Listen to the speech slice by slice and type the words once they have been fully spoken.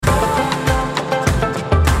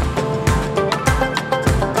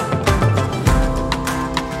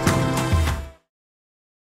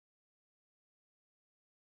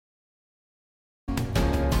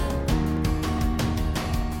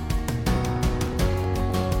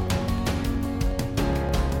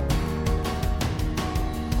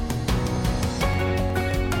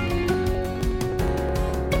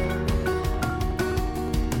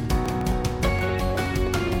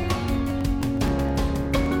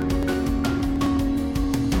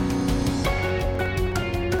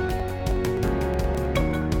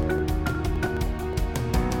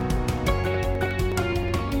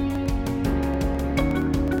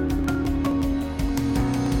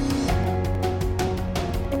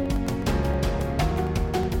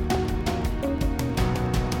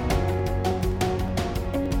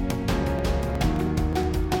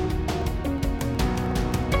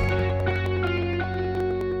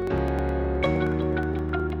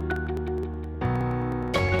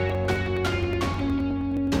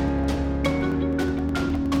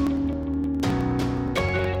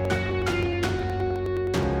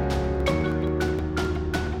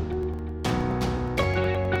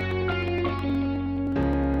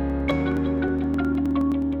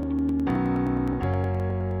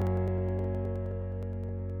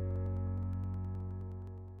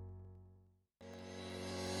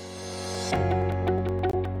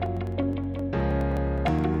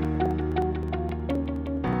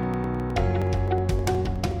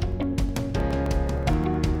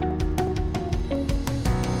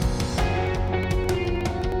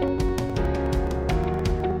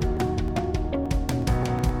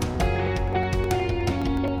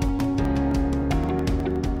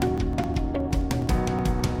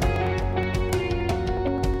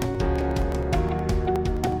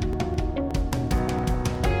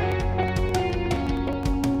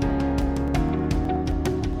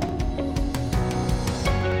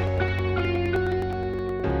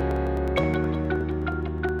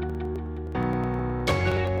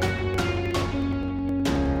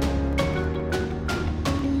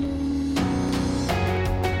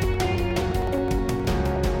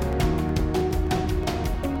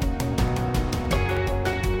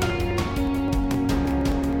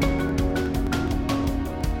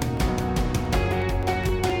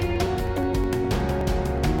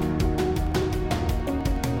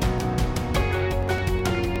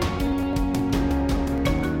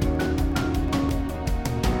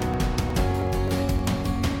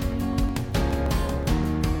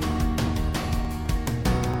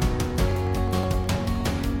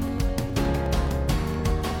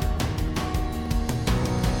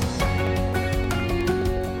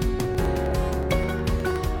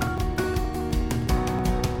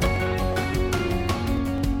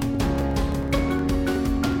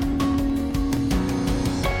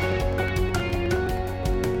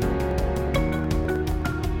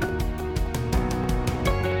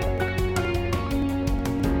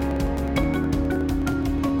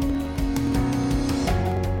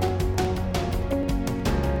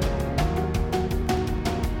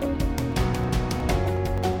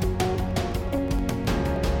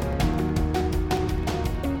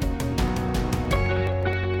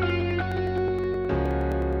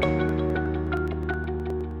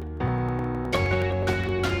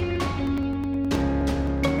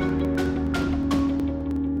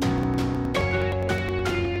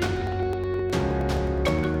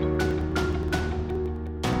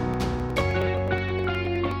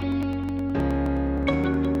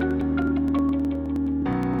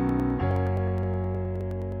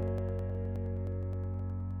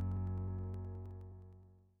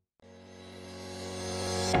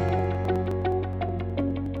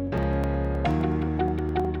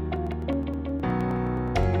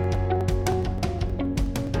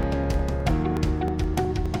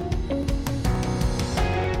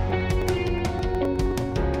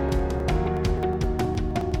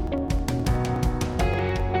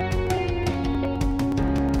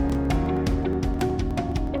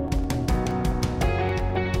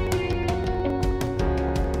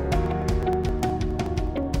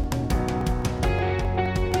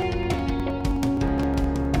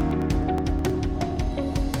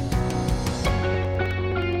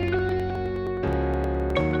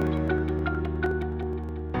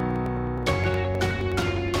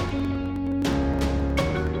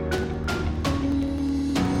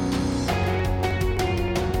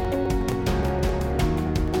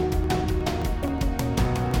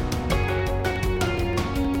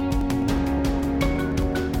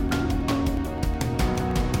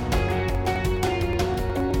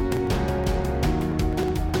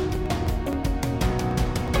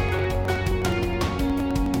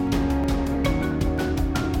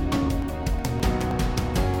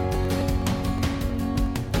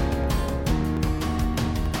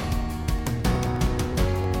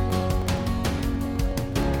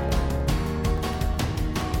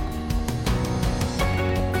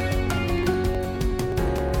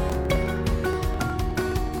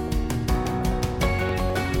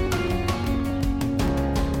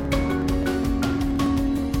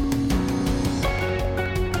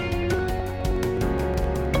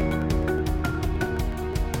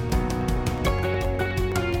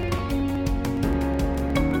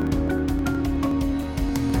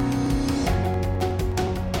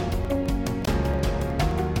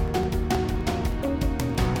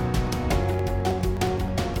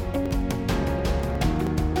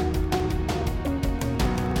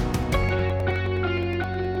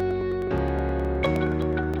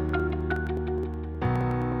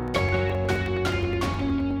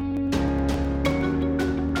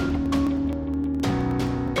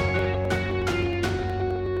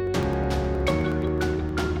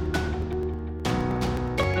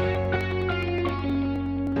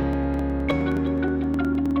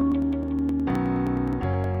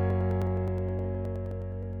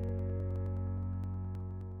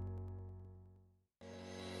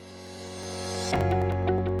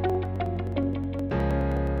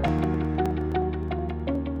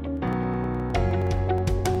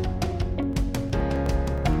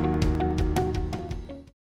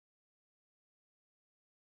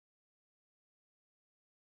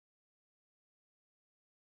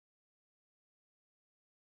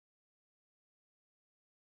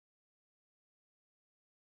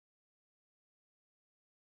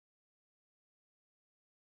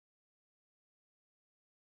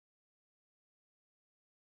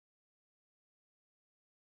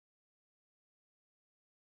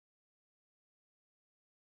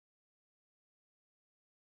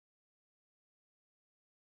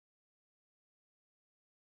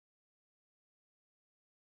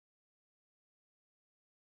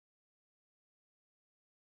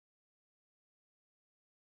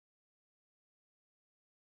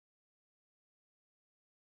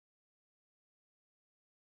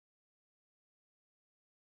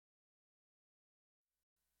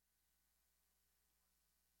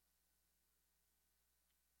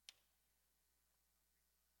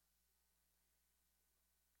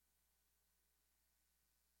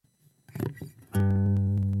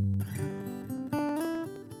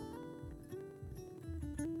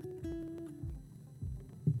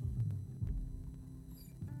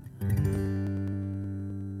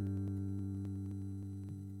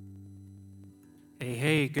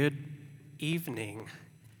Hey, good evening.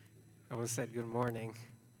 I almost said good morning.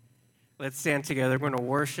 Let's stand together. We're going to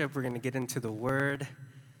worship. We're going to get into the Word.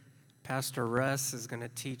 Pastor Russ is going to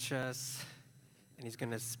teach us, and he's going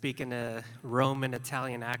to speak in a Roman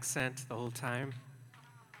Italian accent the whole time.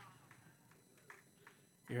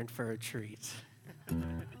 You're in for a treat.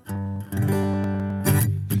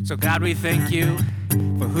 So God, we thank you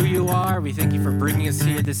for who you are. We thank you for bringing us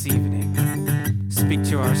here this evening. Speak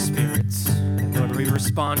to our spirits. And Lord, we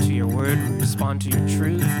respond to your word. We respond to your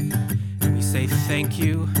truth. And we say thank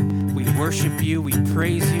you. We worship you. We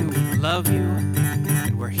praise you. We love you.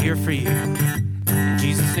 And we're here for you. In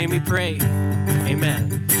Jesus' name we pray.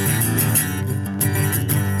 Amen.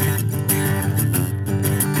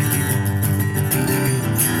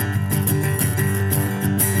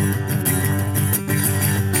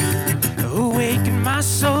 Awaken my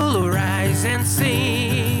soul, arise and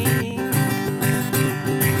sing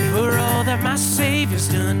for all that my Savior's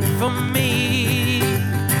done for me.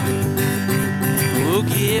 Oh,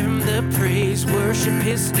 give him the praise, worship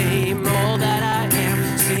his name, all that I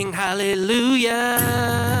am, sing hallelujah.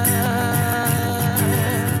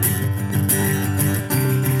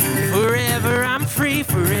 Forever I'm free,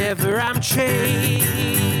 forever I'm changed,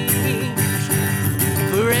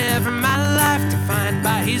 forever my life defined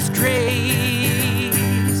by his grace.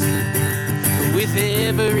 With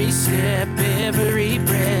every step, every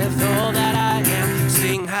breath, all that I am,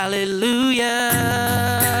 sing hallelujah.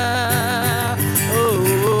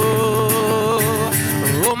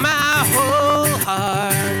 Oh, my whole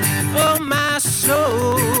heart, oh, my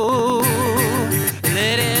soul,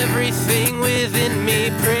 let everything within me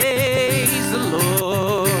praise the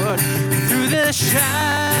Lord. Through the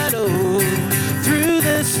shadow, through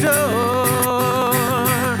the storm,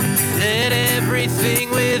 let everything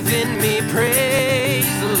within me praise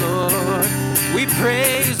the Lord. We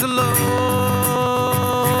praise the Lord.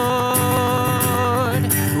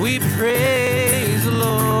 We praise the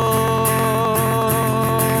Lord.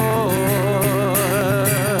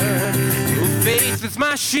 Oh, faith is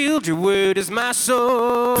my shield, your word is my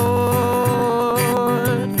sword.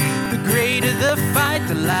 The greater the fight,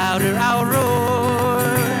 the louder I'll roar.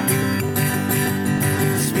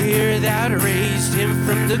 Spirit that raised him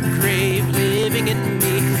from the grave, living in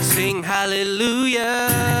me, sing hallelujah.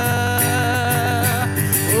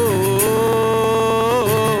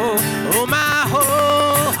 Oh, my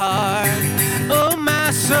whole heart, oh,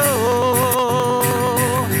 my soul,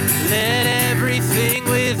 let everything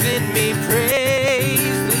within me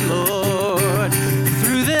praise the Lord.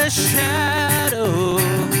 Through the shadow,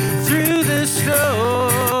 through the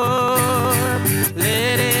storm,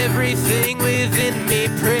 let everything within me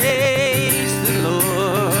praise the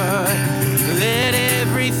Lord. Let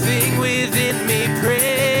everything within me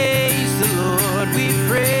praise the Lord. We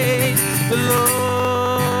praise the Lord.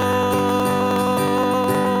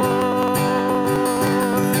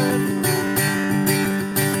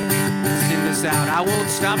 Sing this out. I won't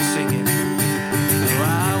stop singing. No,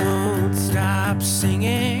 I won't stop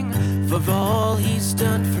singing for all he's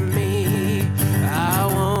done for me. I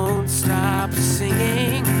won't stop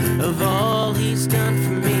singing of all he's done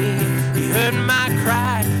for me. He heard my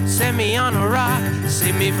cry, set me on a rock,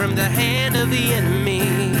 saved me from the hand of the enemy.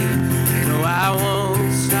 No, I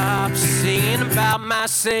won't stop singing about my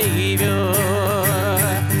Savior.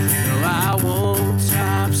 No, I won't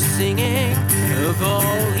stop singing of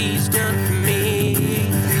all he's done for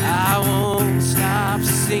me. I won't stop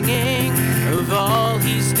singing of all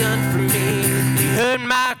he's done for me. He heard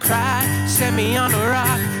my cry, set me on a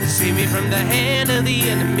rock, saved me from the hand of the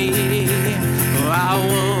enemy. Oh, I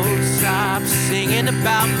won't stop singing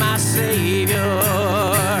about my Savior.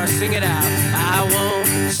 Sing it out. I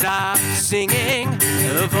won't stop singing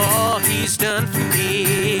of all he's done for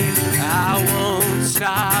me. I won't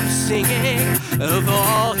stop singing of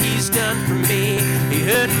all he's done for me. He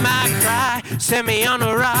heard my cry, set me on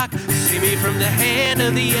a rock, saved me from the hand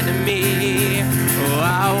of the enemy. Oh,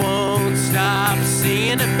 I won't stop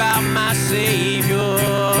singing about my Savior.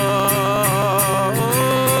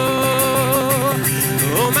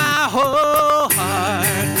 Oh, my whole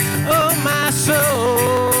heart, oh, my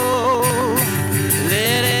soul,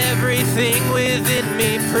 let everything within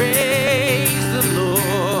me praise the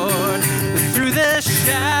Lord. Through the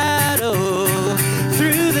shadow,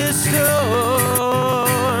 through the storm,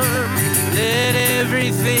 let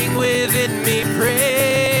everything within me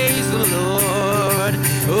praise the Lord.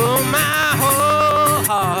 Oh, my whole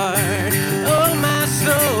heart, oh, my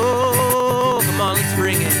soul. Come on, let's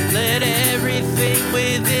bring it. Let everything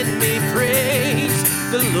within me praise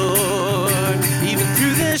the Lord. Even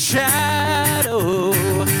through the shadow,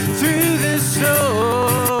 through the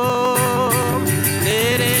storm,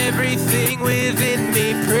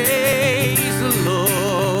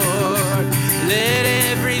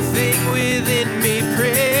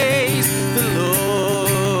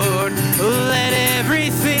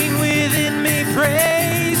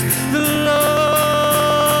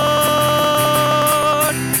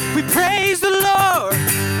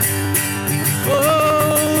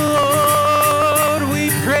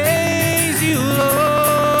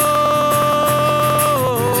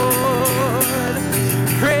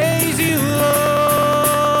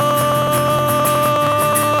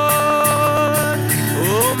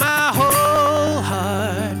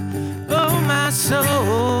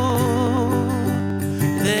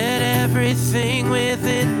 everything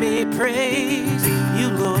within me praise you,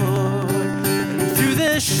 Lord. And through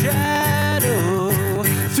the shadow,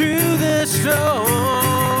 through the storm,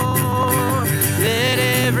 let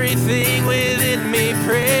everything within me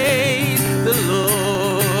praise the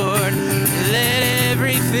Lord. Let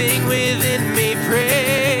everything within me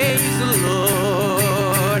praise the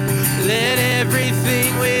Lord. Let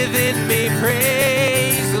everything within me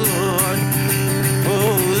praise the Lord.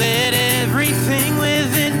 Oh, let everything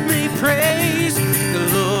within me praise the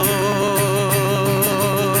Lord.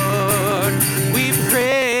 We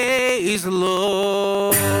praise the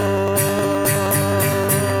Lord.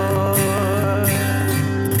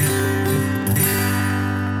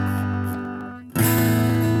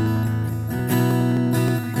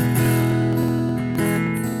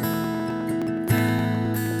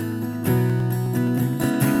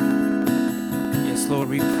 Yes, Lord,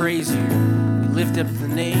 we praise you. We lift up the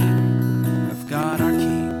name of God our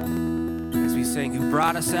King. As we sing, who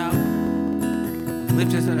brought us out,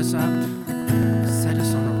 lifted us up, set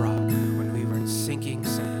us on a rock when we were in sinking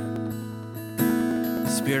sand.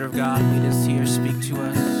 Spirit of God, lead us here, speak to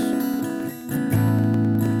us.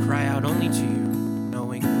 We cry out only to you,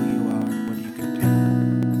 knowing who you are and what you can do.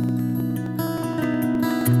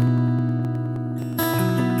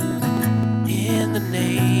 In the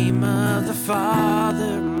name of the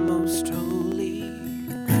Father, most holy,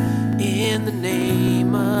 in the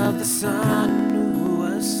name of the Son who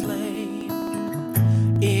was slain,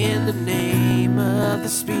 in the name of the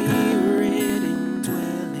Spirit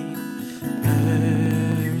indwelling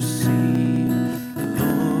mercy,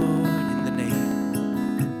 Lord,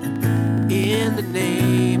 in the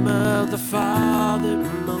name of the Father,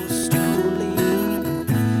 most holy,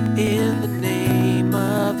 in the name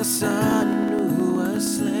of the Son who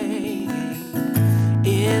was slain,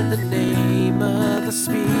 in the name of the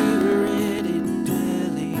Spirit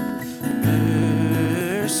indwelling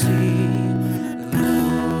mercy,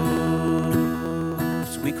 Lord.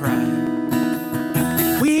 So we cry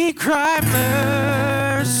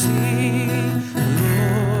mercy,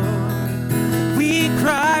 Lord. We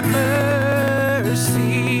cry mercy,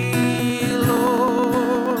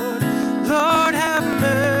 Lord. Lord, have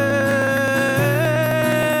mercy,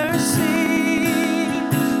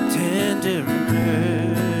 tender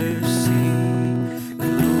mercy,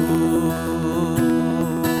 Lord.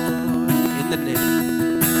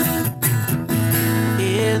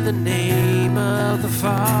 In the name of the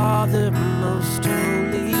Father, most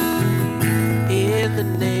holy, in the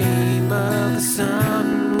name of the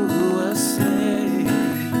Son who was slain,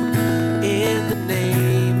 in the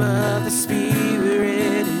name of the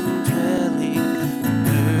Spirit indwelling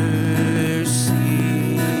mercy,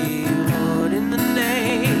 Lord. In the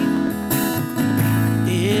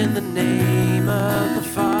name of the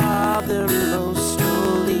Father, most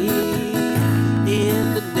holy,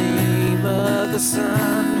 in the name of the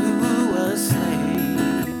Son who was slain,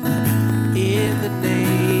 in the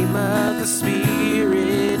name of the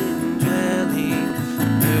Spirit indwelling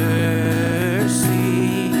mercy,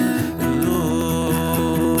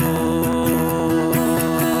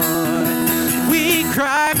 Lord. We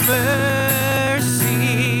cry mercy,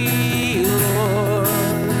 Lord.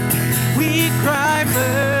 We cry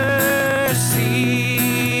mercy,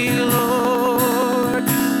 Lord.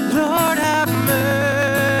 Lord, have mercy,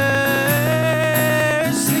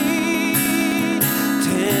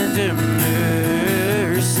 tender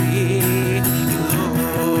mercy,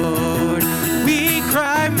 Lord. We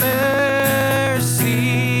cry mercy,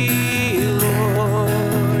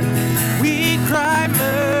 Lord. We cry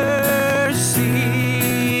mercy,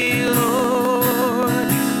 Lord.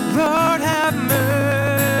 Lord, have mercy,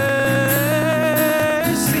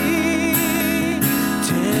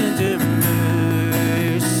 tender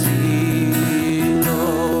mercy,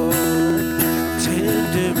 Lord.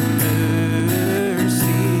 Tender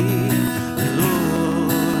mercy,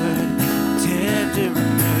 Lord. Tender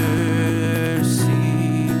mercy,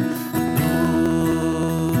 Lord.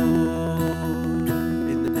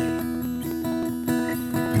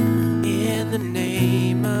 In the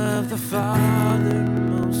name of the Father,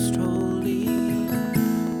 most holy,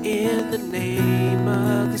 in the name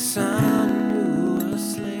of the Son who was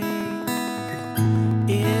slain,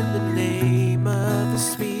 in the name of the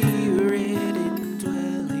Spirit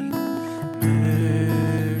indwelling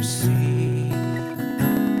mercy.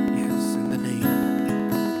 Yes,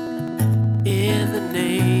 in the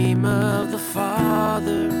name of the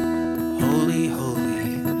Father, holy,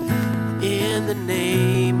 holy, in the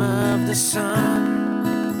name of the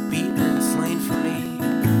Son, beaten and slain for me,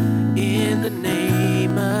 in the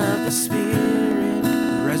name of the Spirit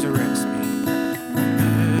who resurrects me,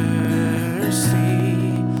 mercy,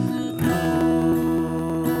 Lord.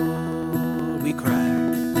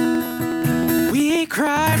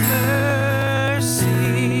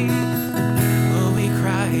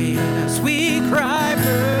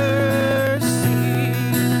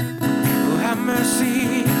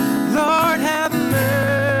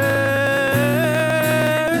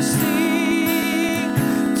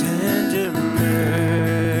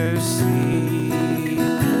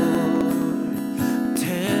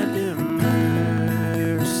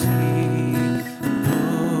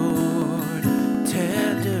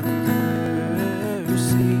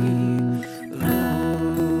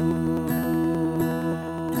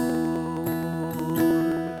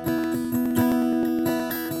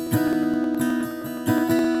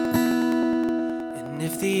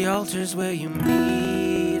 altar's where you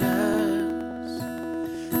meet us.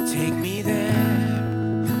 Take me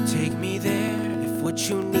there, take me there. If what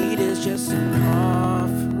you need is just an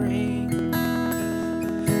offering,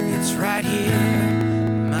 it's right here.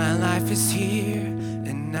 My life is here,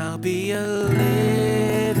 and I'll be a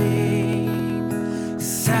living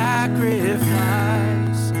sacrifice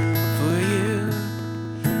for you.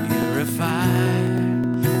 You're a fire,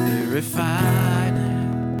 you're a refiner.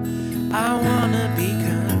 I wanna be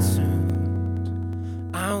consumed,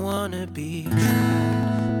 I wanna be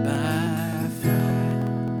tried by fire,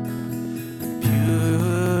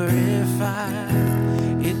 purified.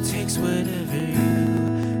 It takes whatever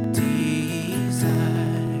you desire.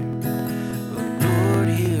 Oh Lord,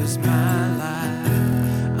 here's my life.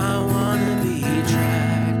 I wanna be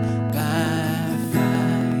tried by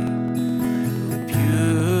fire,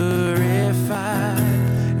 purified.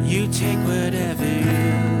 You take whatever you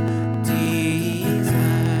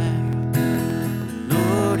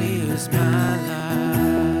my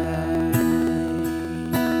life.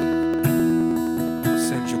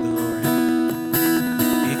 Send your glory.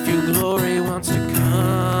 If your glory wants to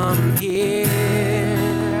come here,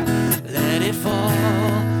 let it fall.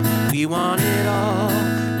 We want it all.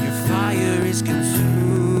 Your fire is consuming.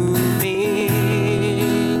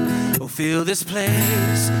 Oh, fill this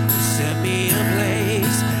place, set me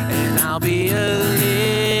ablaze, and I'll be a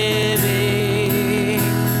living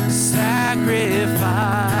sacrifice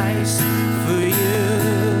for you.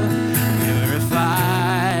 You're a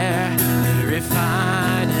fire, you're a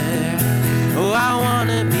refiner. Oh, I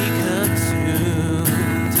wanna be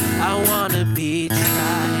consumed, I wanna be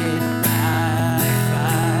tried by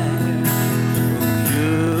fire. Oh,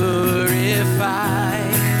 purify.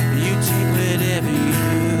 You take whatever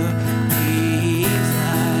you desire.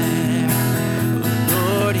 Oh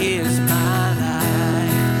Lord, here's my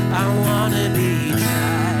life. I wanna be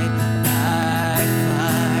tried by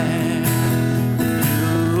fire.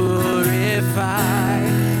 Purify.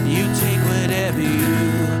 You take whatever you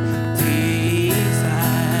desire.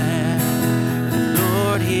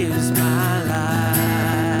 Lord, here's my life.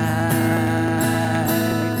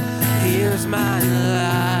 Here's my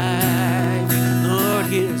life. Lord,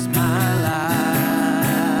 here's my life.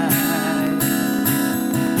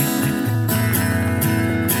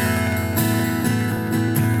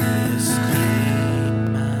 Just clean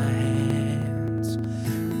my hands,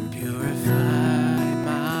 purify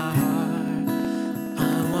my heart. I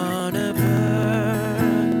wanna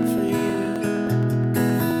burn for you,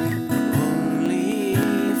 only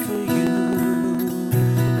for you.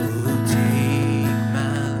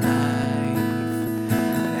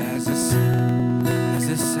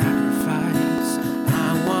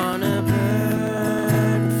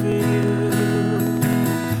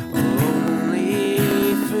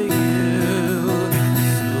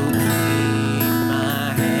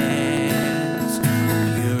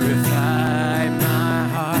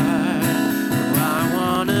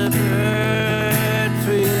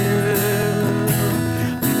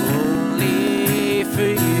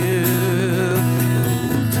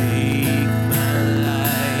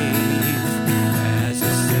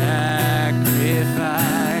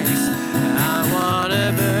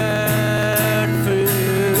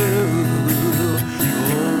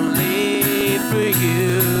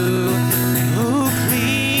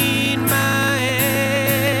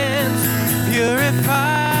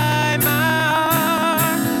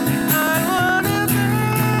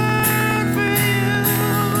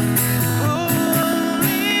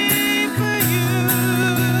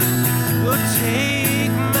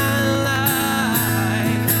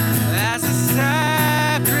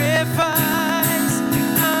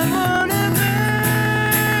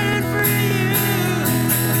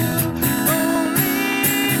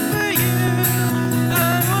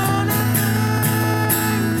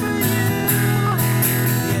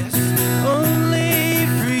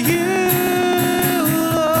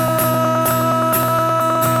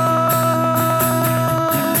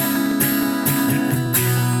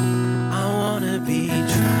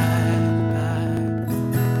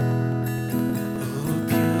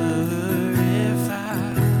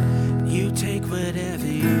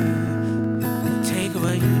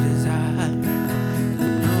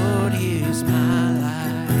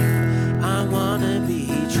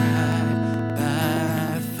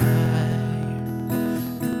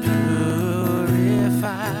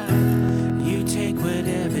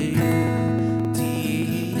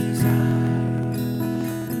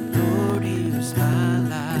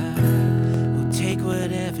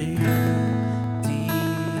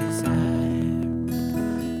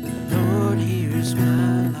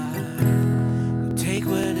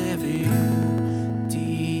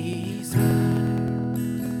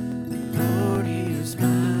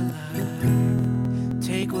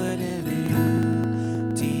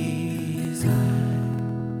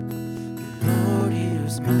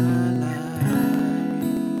 here's my life.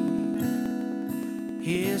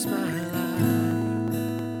 Here's my life.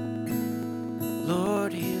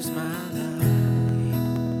 Lord, here's my life.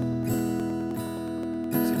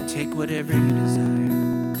 So take whatever you desire.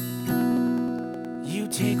 You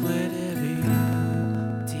take whatever you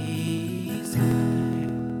desire.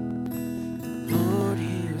 Lord,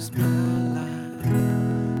 here's my life.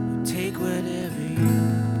 You take whatever you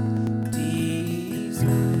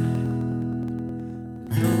desire.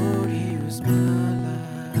 Lord, here's my life.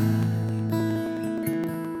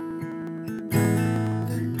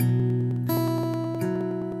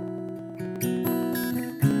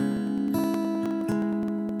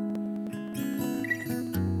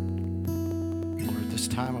 Lord, this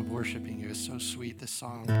time of worshiping you is so sweet. This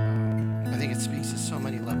song, I think it speaks to so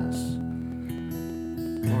many levels.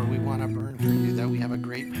 Lord, we want to burn for you, that we have a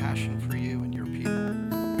great passion for you and your people.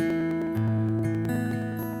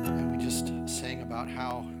 And we just sang about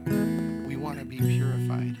how we want to be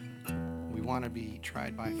purified. We want to be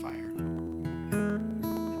tried by fire.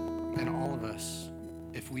 And all of us,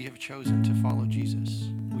 if we have chosen to follow Jesus,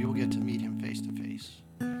 we will get to meet him face to face.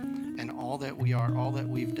 And all that we are, all that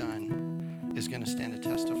we've done is going to stand a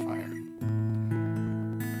test of fire.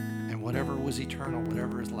 And whatever was eternal,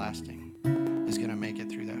 whatever is lasting, is going to make it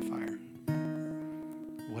through that fire.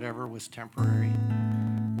 Whatever was temporary,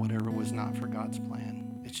 whatever was not for God's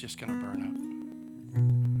plan, it's just going to burn up.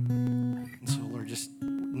 And so, Lord, just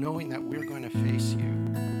knowing that we're going to face you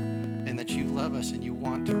and that you love us and you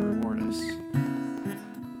want to reward us,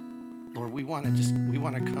 Lord, we want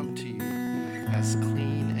to come to you as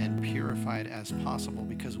clean and purified as possible,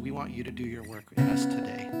 because we want you to do your work in us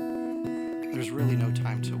today. There's really no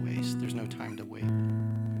time to waste. There's no time to wait.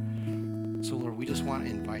 So, Lord, we just want to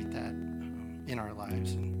invite that in our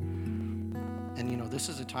lives. And you know, this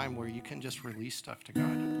is a time where you can just release stuff to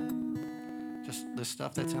God. Just the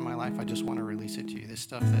stuff that's in my life, I just want to release it to you. This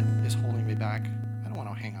stuff that is holding me back, I don't want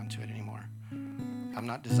to hang on to it anymore. I'm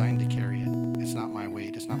not designed to carry it. It's not my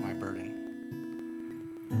weight. It's not my burden.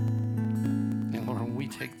 And Lord, when we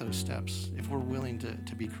take those steps, if we're willing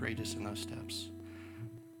to be courageous in those steps,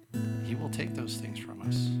 he will take those things from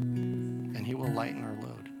us and he will lighten our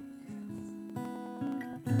load.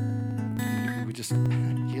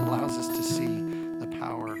 He allows us to see the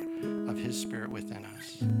power of his Spirit within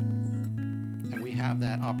us. And we have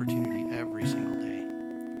that opportunity every single day.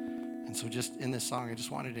 And so just in this song, I just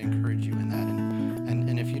wanted to encourage you in that.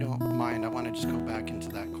 And if you don't mind, I want to just go back into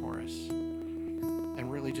that chorus and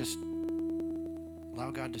really just allow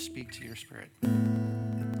God to speak to your spirit.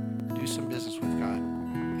 Do some business with God.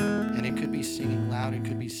 And it could be singing loud, it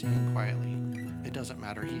could be singing quietly. It doesn't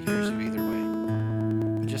matter. He hears you either way.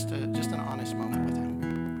 But just an honest moment with him.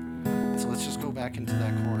 So let's just go back into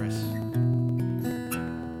that chorus.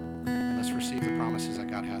 And let's receive the promises that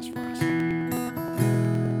God has for us.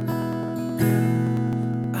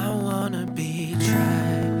 I wanna be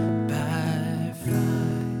tried by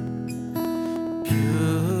fire,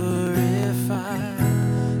 purified.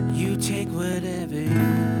 You take whatever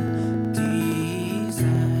you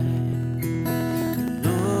desire.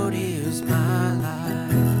 Lord, here's my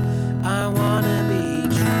life. I wanna be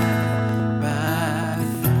tried by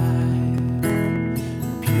fire,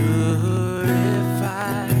 purified.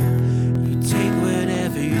 You take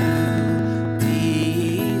whatever you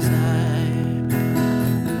desire.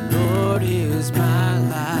 Lord, here's my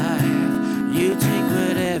life. You take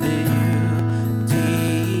whatever you desire.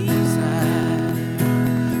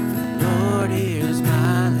 Lord, here's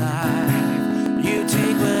my life. You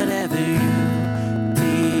take whatever you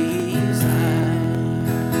desire.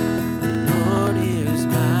 Lord, here's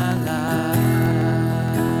my life.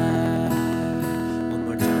 One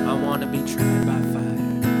more time. I want to be tried by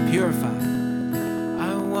fire, purified.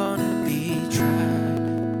 I want to be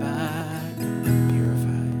tried by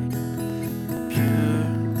purified, pure.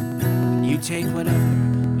 You take whatever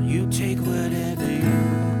you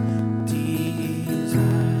desire.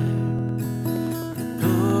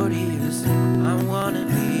 Lord, here's I wanna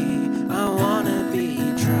be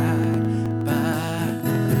tried by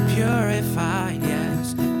purified,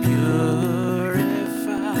 yes, purified.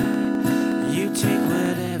 You take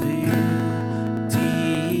whatever you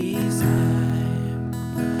desire.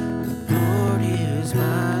 Lord, here's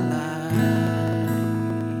my life.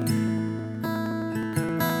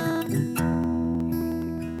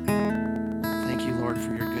 Thank you, Lord,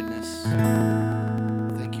 for your goodness.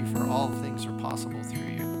 Thank you for all things are possible through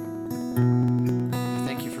you.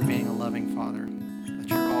 Thank you for being a loving Father, that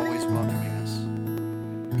you're always welcoming us.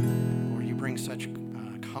 Lord, you bring such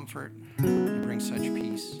comfort. You bring such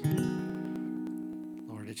peace.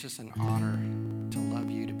 Lord, it's just an honor to love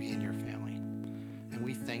you, to be in your family. And And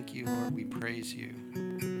we thank you, Lord. We praise you.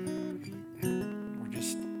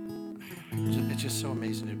 It's just so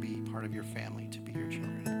amazing to be part of your family, to be your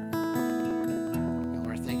children. And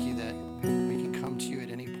Lord, thank you that we can come to you at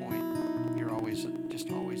any point. You're always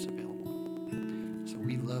available. So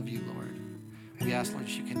we love you, Lord. We ask, Lord,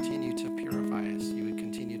 that you continue to purify us. You would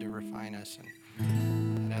continue to refine us.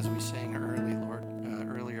 And as we sang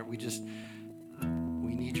earlier, we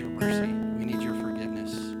need your mercy. We need your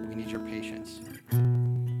forgiveness. We need your patience.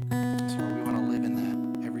 So Lord, we want to live in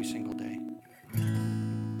that every single day.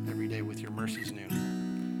 Every day with your mercies new.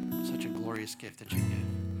 Such a glorious gift that you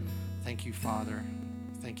give. Thank you, Father.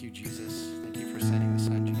 Thank you, Jesus. Thank you for sending the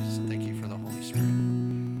Son, Jesus. And thank you for the Holy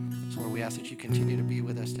Spirit. So Lord, we ask that you continue to be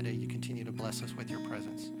with us today. You continue to bless us with your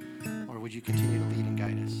presence. Lord, would you continue to lead and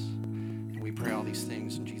guide us? And we pray all these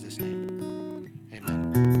things in Jesus' name.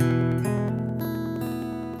 Amen.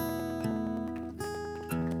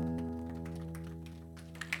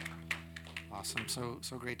 Awesome.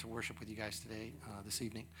 So great to worship with you guys today, this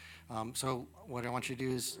evening. So what I want you to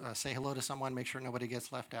do is say hello to someone, make sure nobody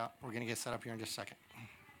gets left out. We're going to get set up here in just a second.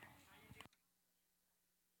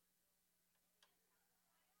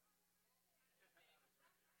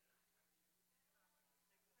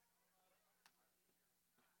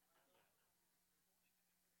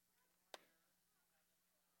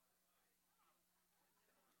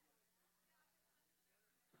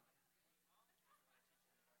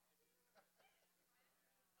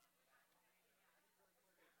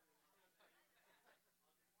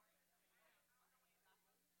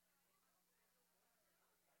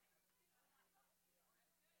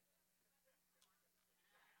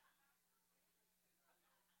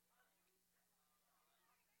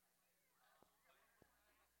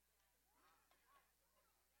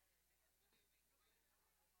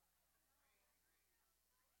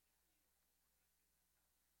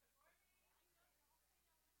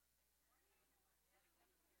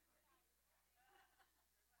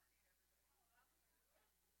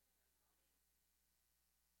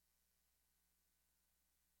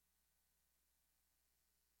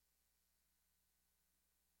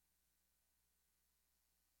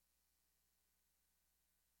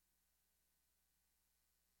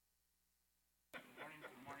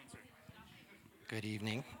 Good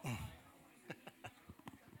evening. Oh,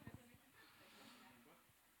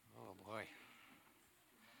 boy.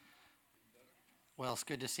 Well, it's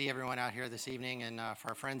good to see everyone out here this evening. And for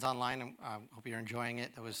our friends online, I hope you're enjoying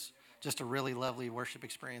it. It was just a really lovely worship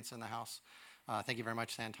experience in the house. Thank you very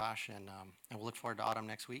much, Santosh. And we'll look forward to Autumn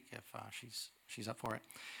next week if she's up for it.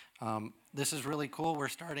 This is really cool. We're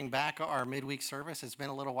starting back our midweek service. It's been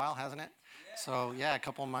a little while, hasn't it? So, yeah, a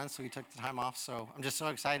couple of months. We took the time off. So I'm just so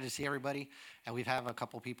excited to see everybody. And we have a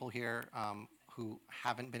couple people here who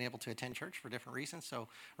haven't been able to attend church for different reasons. So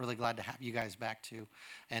really glad to have you guys back too.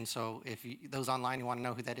 And so if those online, you want to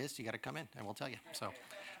know who that is, you got to come in and we'll tell you. So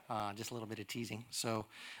just a little bit of teasing. So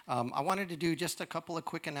I wanted to do just a couple of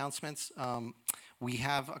quick announcements. We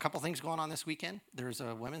have a couple things going on this weekend. There's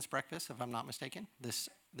a women's breakfast, if I'm not mistaken, this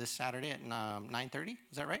Saturday at 9:30.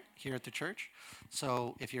 Is that right? Here at the church.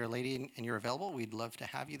 So if you're a lady and you're available, we'd love to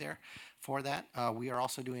have you there for that. We are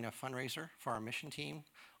also doing a fundraiser for our mission team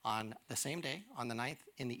on the same day, on the 9th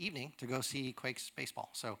in the evening, to go see Quakes baseball.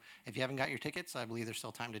 So if you haven't got your tickets, I believe there's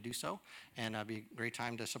still time to do so. And it'd be a great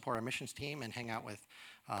time to support our missions team and hang out with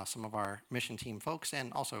some of our mission team folks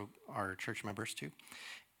and also our church members too.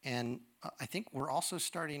 And I think we're also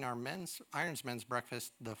starting our Irons men's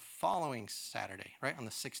breakfast the following Saturday, right, on the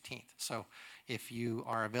 16th. So if you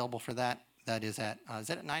are available for that, that is at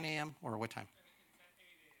 9 a.m. or what time?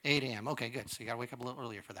 8 a.m. Okay, good. So you got to wake up a little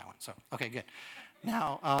earlier for that one. So, okay, good.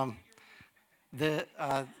 Now,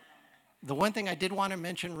 the one thing I did want to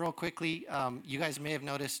mention real quickly, you guys may have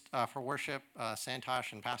noticed for worship,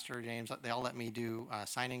 Santosh and Pastor James, they all let me do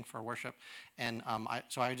signing for worship. And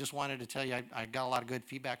so I just wanted to tell you, I got a lot of good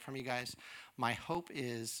feedback from you guys. My hope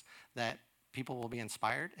is that people will be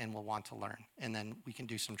inspired and will want to learn. And then we can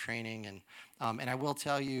do some training. And I will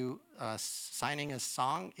tell you, signing a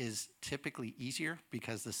song is typically easier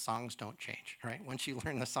because the songs don't change, right? Once you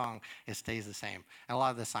learn the song, it stays the same. And a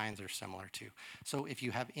lot of the signs are similar too. So if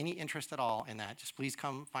you have any interest at all in that, just please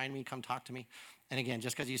come find me, come talk to me. And again,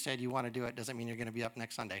 just because you said you want to do it doesn't mean you're going to be up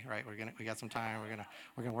next Sunday, right? We got some time.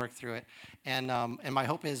 We're gonna work through it. And my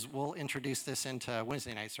hope is we'll introduce this into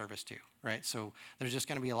Wednesday night service too, right? So there's just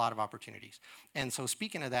going to be a lot of opportunities. And so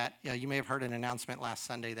speaking of that, you may have heard an announcement last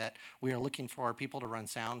Sunday that we are looking for people to run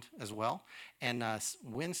sound as well. And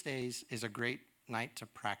Wednesdays is a great night to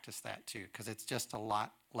practice that too, because it's just a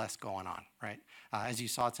lot less going on, right? As you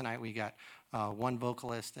saw tonight, we got one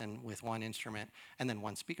vocalist and with one instrument, and then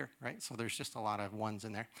one speaker, right? So there's just a lot of ones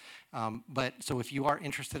in there. But so if you are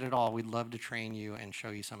interested at all, we'd love to train you and show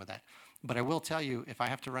you some of that. But I will tell you, if I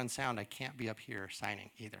have to run sound, I can't be up here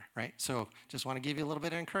signing either, right? So just want to give you a little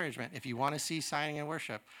bit of encouragement. If you want to see signing and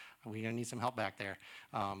worship, we're going to need some help back there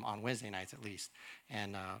on Wednesday nights at least.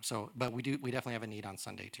 And but we definitely have a need on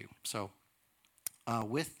Sunday too. So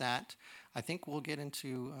with that, I think we'll get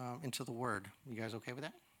into the Word. You guys okay with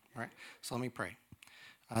that? All right. So let me pray.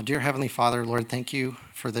 Dear Heavenly Father, Lord, thank you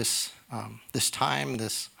for this time,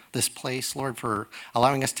 this place, Lord, for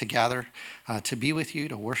allowing us to gather, to be with you,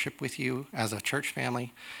 to worship with you as a church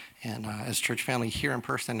family, and as church family here in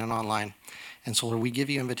person and online. And so, Lord, we give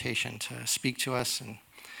you invitation to speak to us,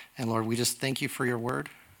 and Lord, we just thank you for your word.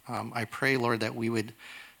 I pray, Lord, that we would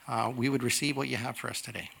receive what you have for us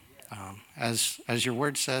today. As your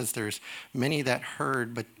word says, there's many that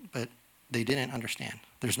heard, but they didn't understand.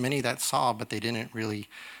 There's many that saw, but they didn't really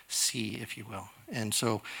see, if you will. And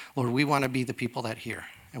so, Lord, we want to be the people that hear,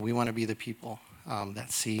 and we want to be the people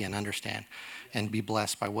that see and understand and be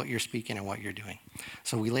blessed by what you're speaking and what you're doing.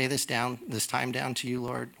 So we lay this time down to you,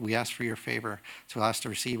 Lord. We ask for your favor to allow us to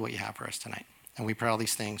receive what you have for us tonight. And we pray all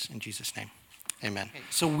these things in Jesus' name. Amen.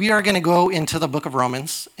 So we are going to go into the book of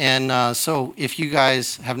Romans. And so if you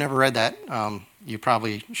guys have never read that, you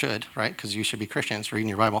probably should, right? Because you should be Christians reading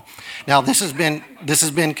your Bible. Now, this has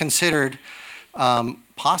been considered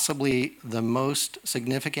possibly the most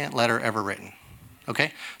significant letter ever written.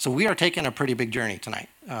 Okay, so we are taking a pretty big journey tonight.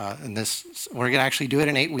 We're going to actually do it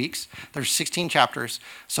in 8 weeks. There's 16 chapters,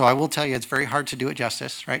 so I will tell you it's very hard to do it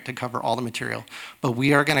justice, right, to cover all the material. But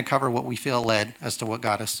we are going to cover what we feel led as to what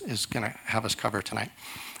God is going to have us cover tonight.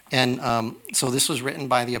 And so this was written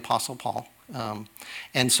by the Apostle Paul.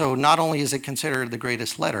 And so not only is it considered the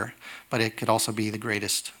greatest letter, but it could also be the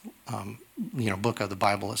greatest book of the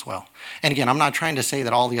Bible as well. And again, I'm not trying to say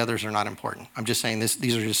that all the others are not important. I'm just saying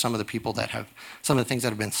these are just some of the people that have, some of the things that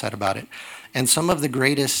have been said about it. And some of the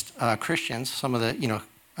greatest Christians, some of the,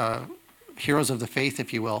 heroes of the faith,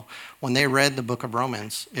 if you will, when they read the book of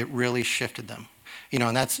Romans, it really shifted them.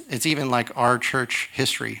 And it's even like our church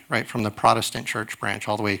history, right, from the Protestant church branch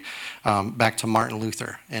all the way back to Martin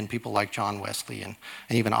Luther and people like John Wesley and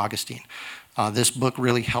even Augustine. This book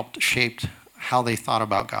really helped shape how they thought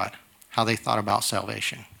about God, how they thought about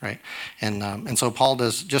salvation, right? And so Paul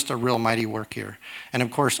does just a real mighty work here. And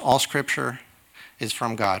of course, all Scripture is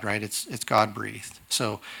from God, right? It's God-breathed.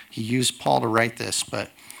 So he used Paul to write this, but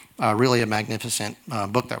really a magnificent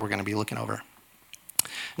book that we're going to be looking over.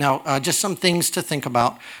 Now, just some things to think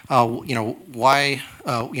about. Why?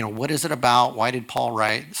 What is it about? Why did Paul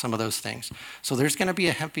write some of those things? So there's going to be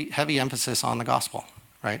a heavy emphasis on the gospel,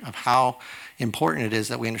 right? Of how important it is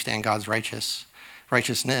that we understand God's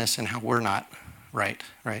righteousness and how we're not right?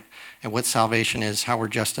 And what salvation is, how we're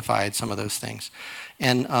justified, some of those things.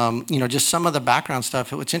 And just some of the background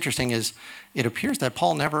stuff. What's interesting is it appears that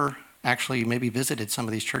Paul never actually maybe visited some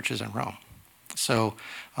of these churches in Rome. So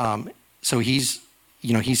he's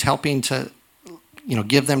helping to,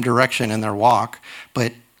 give them direction in their walk,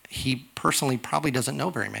 but he personally probably doesn't know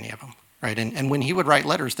very many of them, right? And when he would write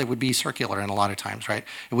letters, they would be circular and a lot of times, right?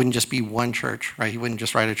 It wouldn't just be one church, right? He wouldn't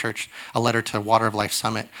just write a letter to Water of Life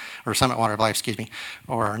Summit, or Summit Water of Life,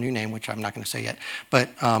 or our new name, which I'm not going to say yet. But,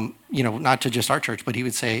 not to just our church, but he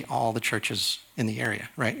would say all the churches in the area,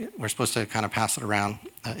 right? We're supposed to kind of pass it around,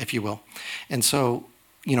 if you will. And so,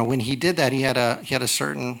 when he did that, he had a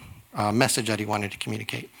certain message that he wanted to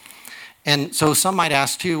communicate. And so some might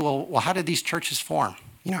ask too, well, how did these churches form?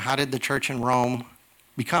 How did the church in Rome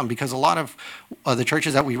become? Because a lot of the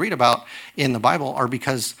churches that we read about in the Bible are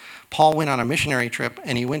because Paul went on a missionary trip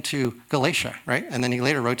and he went to Galatia, right? And then he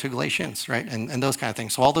later wrote to Galatians, right? And those kind of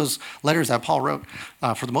things. So all those letters that Paul wrote,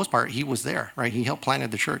 for the most part, he was there, right? He helped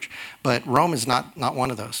planted the church. But Rome is not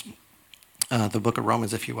one of those. The book of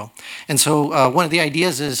Romans, if you will. And so one of the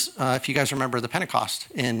ideas is, if you guys remember the Pentecost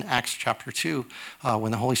in Acts chapter 2,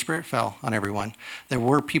 when the Holy Spirit fell on everyone, there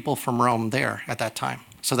were people from Rome there at that time.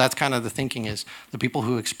 So that's kind of the thinking is the people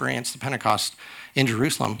who experienced the Pentecost in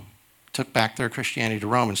Jerusalem took back their Christianity to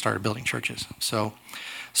Rome and started building churches. So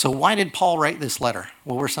why did Paul write this letter?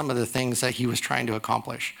 What were some of the things that he was trying to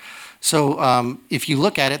accomplish? So if you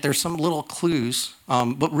look at it, there's some little clues,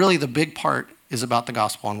 but really the big part is about the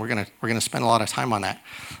gospel, and we're gonna spend a lot of time on that.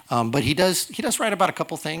 But he does write about a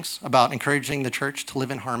couple things about encouraging the church to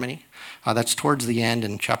live in harmony. That's towards the end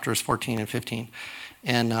in chapters 14 and 15.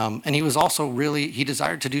 And he was also he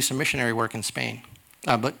desired to do some missionary work in Spain.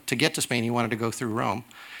 But to get to Spain, he wanted to go through Rome.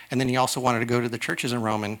 And then he also wanted to go to the churches in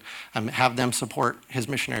Rome and have them support his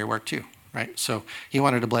missionary work too. right? So he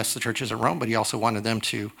wanted to bless the churches in Rome, but he also wanted them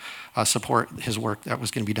to support his work that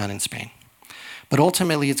was going to be done in Spain. But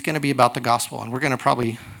ultimately, it's going to be about the gospel, and we're going to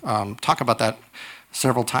probably talk about that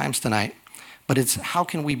several times tonight. But it's how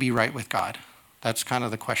can we be right with God? That's kind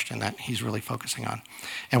of the question that he's really focusing on.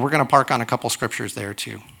 And we're going to park on a couple scriptures there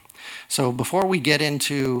too. So before we get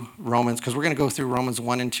into Romans, because we're going to go through Romans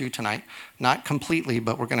 1 and 2 tonight, not completely,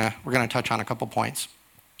 but we're going to touch on a couple points.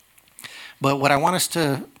 But what I want us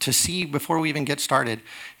to see before we even get started,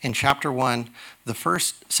 in chapter 1, the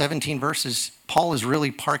first 17 verses, Paul is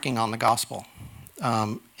really parking on the gospel.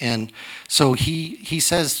 And so he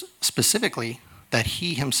says specifically that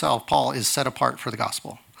he himself, Paul, is set apart for the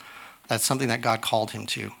gospel. That's something that God called him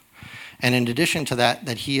to. And in addition to that,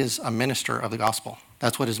 that he is a minister of the gospel.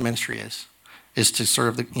 That's what his ministry is to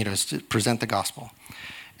serve is to present the gospel.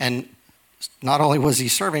 And not only was he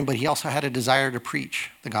serving, but he also had a desire to preach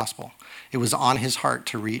the gospel. It was on his heart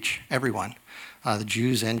to reach everyone, the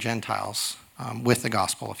Jews and Gentiles, with the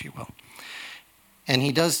gospel, if you will. And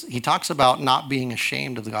he talks about not being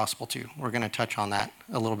ashamed of the gospel too. We're going to touch on that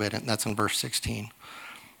a little bit, and that's in verse 16.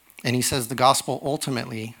 And he says the gospel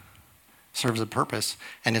ultimately serves a purpose,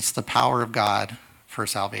 and it's the power of God for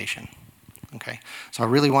salvation. Okay, so I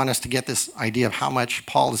really want us to get this idea of how much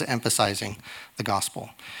Paul is emphasizing the gospel.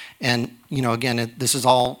 And, again, this is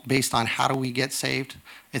all based on how do we get saved?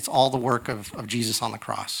 It's all the work of Jesus on the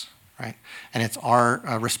cross, right? And it's our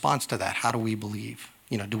response to that. How do we believe?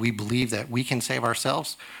 Do we believe that we can save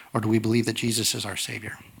ourselves, or do we believe that Jesus is our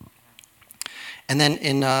Savior? And then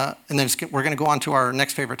we're going to go on to our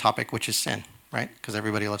next favorite topic, which is sin, right? Because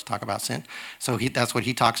everybody loves to talk about sin. So that's what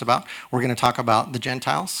he talks about. We're going to talk about the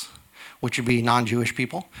Gentiles, which would be non-Jewish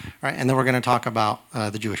people, right? And then we're going to talk about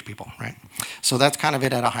the Jewish people, right? So that's kind of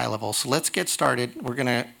it at a high level. So let's get started. We're going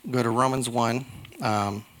to go to Romans 1,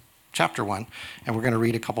 chapter 1, and we're going to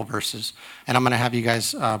read a couple verses. And I'm going to have you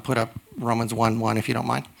guys put up Romans 1:1 if you don't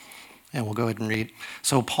mind. And we'll go ahead and read.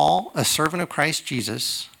 So Paul, a servant of Christ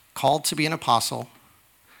Jesus, called to be an apostle,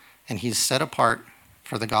 and he's set apart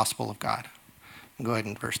for the gospel of God. Go ahead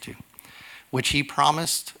in verse 2. Which he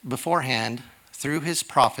promised beforehand through his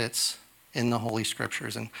prophets in the Holy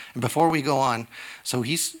Scriptures. And before we go on, so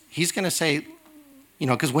he's going to say,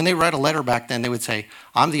 because when they write a letter back then, they would say,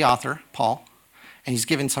 I'm the author, Paul, and he's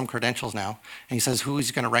given some credentials now, and he says who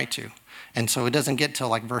he's going to write to. And so it doesn't get till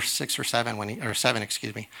like verse 6 or 7, when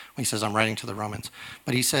he says, I'm writing to the Romans.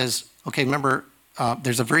 But he says, okay, remember,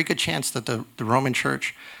 there's a very good chance that the Roman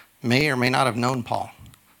church may or may not have known Paul.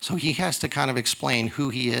 So he has to kind of explain who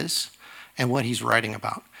he is and what he's writing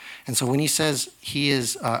about. And so when he says he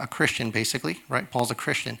is a Christian, basically, right? Paul's a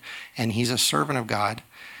Christian, and he's a servant of God,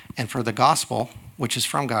 and for the gospel, which is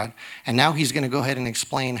from God. And now he's going to go ahead and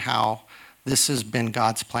explain how this has been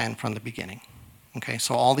God's plan from the beginning. Okay,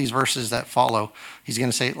 so all these verses that follow, he's going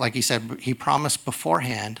to say, like he said, he promised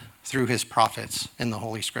beforehand through his prophets in the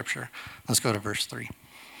Holy Scripture. Let's go to verse 3.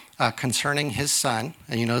 Concerning his son,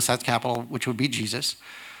 and you notice that's capital, which would be Jesus,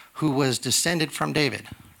 who was descended from David,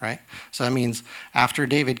 right? So that means after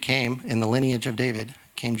David came, in the lineage of David,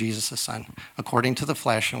 came Jesus, the son, according to the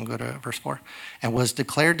flesh, and we'll go to verse 4, and was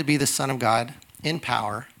declared to be the Son of God in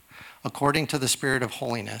power, according to the Spirit of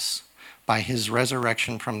holiness, by his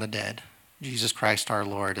resurrection from the dead, Jesus Christ our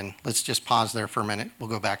Lord. And let's just pause there for a minute. We'll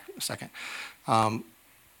go back a second.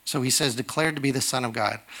 So he says, declared to be the Son of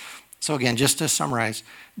God. So again, just to summarize,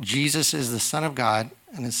 Jesus is the Son of God,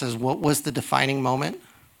 and it says, what was the defining moment?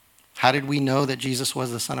 How did we know that Jesus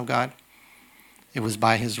was the Son of God? It was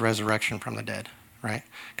by his resurrection from the dead, right?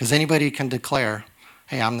 Because anybody can declare,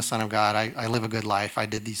 hey, I'm the Son of God, I live a good life, I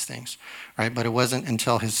did these things, right? But it wasn't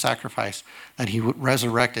until his sacrifice that he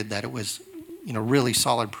resurrected that it was, really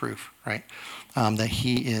solid proof, right? That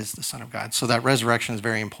he is the Son of God. So that resurrection is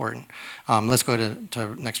very important. Let's go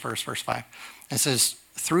to next verse 5. It says,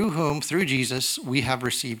 through Jesus, we have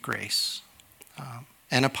received grace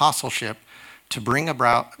and apostleship to bring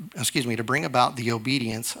about the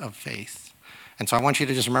obedience of faith. And so I want you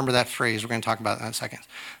to just remember that phrase. We're going to talk about that in a second.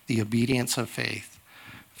 The obedience of faith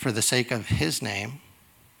for the sake of his name.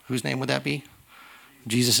 Whose name would that be?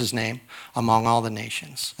 Jesus' name, among all the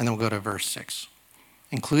nations. And then we'll go to verse 6.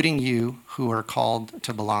 Including you who are called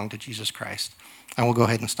to belong to Jesus Christ. And we'll go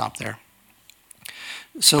ahead and stop there.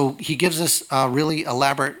 So he gives us a really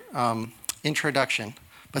elaborate introduction,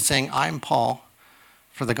 but saying, I'm Paul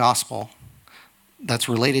for the gospel that's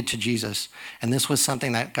related to Jesus. And this was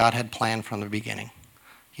something that God had planned from the beginning.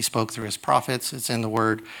 He spoke through his prophets, it's in the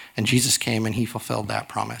word, and Jesus came and he fulfilled that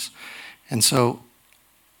promise. And so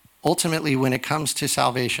ultimately, when it comes to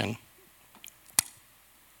salvation,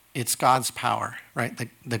 it's God's power, right?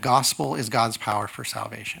 The gospel is God's power for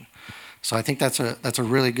salvation. So I think that's a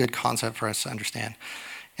really good concept for us to understand.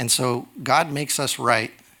 And so God makes us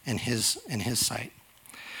right in his sight.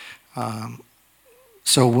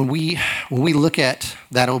 So when we look at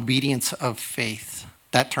that obedience of faith,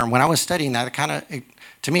 that term, when I was studying that,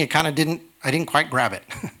 I didn't quite grab it,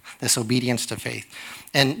 this obedience to faith.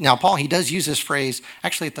 And now Paul, he does use this phrase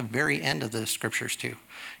actually at the very end of the scriptures too.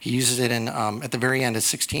 He uses it in at the very end,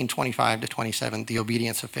 it's 16:25-27, the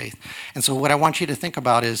obedience of faith. And so what I want you to think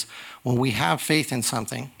about is when we have faith in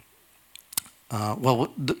something,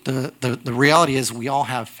 the reality is we all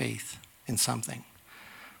have faith in something.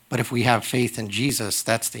 But if we have faith in Jesus,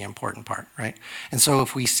 that's the important part, right? And so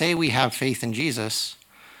if we say we have faith in Jesus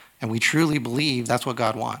and we truly believe, that's what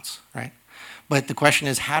God wants, right? But the question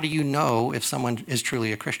is, how do you know if someone is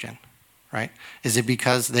truly a Christian, right? Is it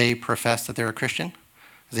because they profess that they're a Christian?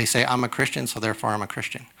 They say, I'm a Christian, so therefore I'm a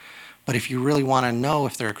Christian. But if you really want to know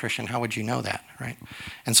if they're a Christian, how would you know that, right?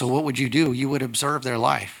 And so what would you do? You would observe their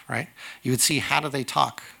life, right? You would see, how do they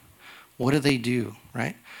talk? What do they do,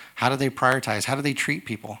 right? How do they prioritize? How do they treat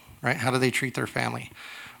people, right? How do they treat their family?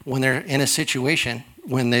 When they're in a situation,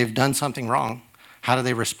 when they've done something wrong, how do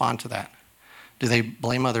they respond to that? Do they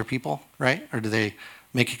blame other people, right? Or do they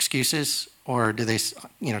make excuses? Or do they,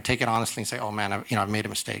 take it honestly and say, oh man, I've made a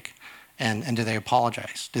mistake? And do they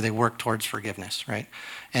apologize? Do they work towards forgiveness, right?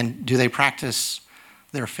 And do they practice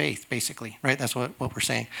their faith, basically, right? That's what we're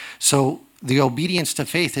saying. So the obedience to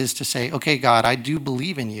faith is to say, okay, God, I do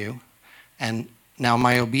believe in you, and now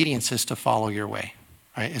my obedience is to follow your way,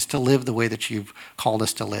 right? It's to live the way that you've called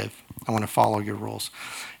us to live. I want to follow your rules.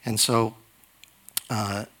 And so,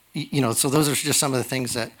 so those are just some of the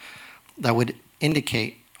things that would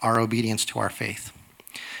indicate our obedience to our faith.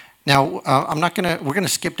 Now, we're going to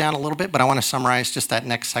skip down a little bit, but I want to summarize just that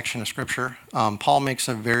next section of Scripture. Paul makes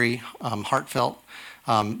a very heartfelt,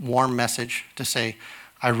 warm message to say,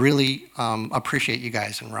 I really appreciate you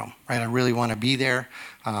guys in Rome, right? I really want to be there.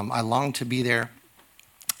 I long to be there.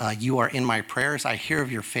 You are in my prayers. I hear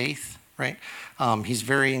of your faith, right? He's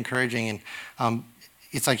very encouraging, and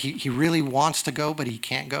it's like he really wants to go, but he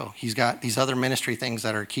can't go. He's got these other ministry things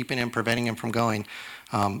that are keeping him, preventing him from going.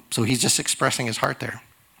 So he's just expressing his heart there.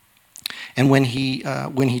 And when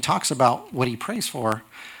he talks about what he prays for,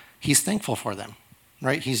 he's thankful for them,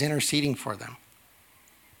 right? He's interceding for them.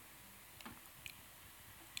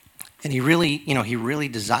 And he really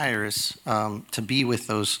desires to be with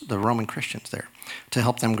the Roman Christians there, to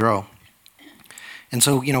help them grow. And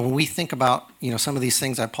so, when we think about, some of these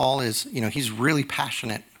things that Paul is, he's really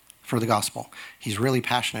passionate for the gospel. He's really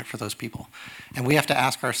passionate for those people. And we have to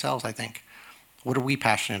ask ourselves, I think, what are we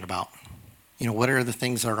passionate about? What are the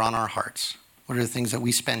things that are on our hearts? What are the things that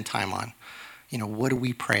we spend time on? What do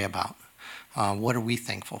we pray about? What are we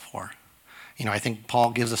thankful for? I think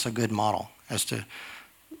Paul gives us a good model as to,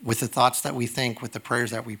 with the thoughts that we think, with the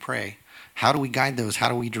prayers that we pray, how do we guide those? How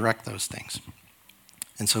do we direct those things?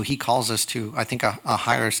 And so he calls us to, I think, a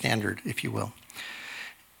higher standard, if you will.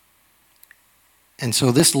 And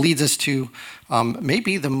so this leads us to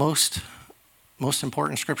maybe the most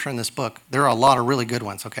important scripture in this book. There are a lot of really good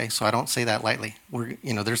ones, okay? So I don't say that lightly.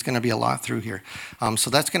 There's going to be a lot through here.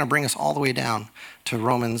 So that's going to bring us all the way down to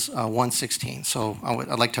Romans 1:16. So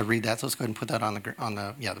I'd like to read that. So let's go ahead and put that on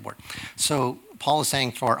the board. So Paul is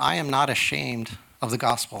saying, "For I am not ashamed of the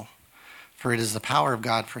gospel, for it is the power of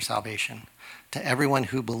God for salvation to everyone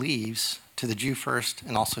who believes, to the Jew first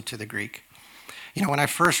and also to the Greek." When I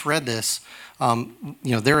first read this,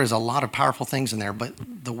 there is a lot of powerful things in there, but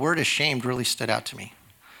the word ashamed really stood out to me.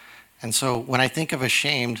 And so when I think of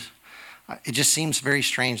ashamed, it just seems very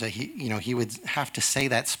strange that he would have to say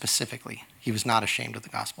that specifically. He was not ashamed of the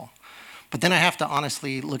gospel. But then I have to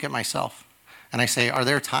honestly look at myself, and I say, are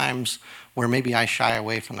there times where maybe I shy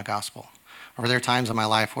away from the gospel? Or are there times in my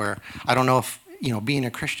life where I don't know if, being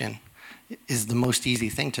a Christian is the most easy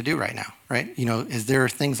thing to do right now, right? Is there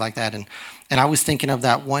things like that? And I was thinking of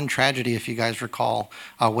that one tragedy, if you guys recall,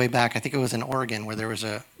 way back, I think it was in Oregon, where there was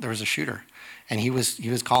a shooter, and he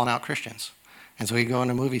was calling out Christians. And so he'd go in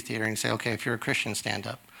a movie theater and say, okay, if you're a Christian, stand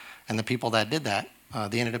up. And the people that did that,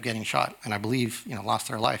 they ended up getting shot, and I believe, lost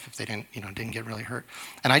their life if they didn't get really hurt.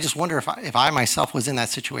 And I just wonder if I myself was in that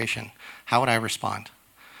situation, how would I respond?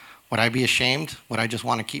 Would I be ashamed? Would I just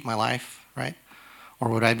want to keep my life, right? Or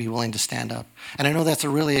would I be willing to stand up? And I know that's a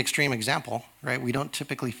really extreme example, right? We don't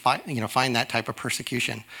typically find that type of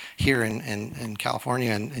persecution here in California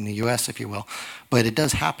and in the U.S., if you will. But it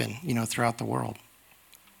does happen, throughout the world.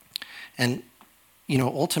 And,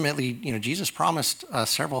 ultimately, Jesus promised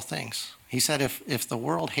several things. He said if the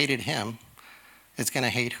world hated him, It's going to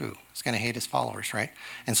hate who? It's going to hate his followers, right?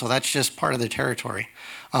 And so that's just part of the territory.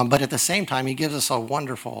 But at the same time, he gives us a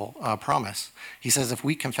wonderful promise. He says, if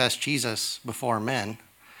we confess Jesus before men,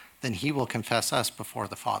 then he will confess us before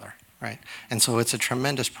the Father, right? And so it's a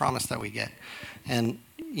tremendous promise that we get. And,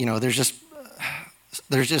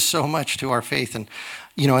 there's just so much to our faith. And,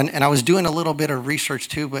 and I was doing a little bit of research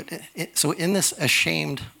too, but so in this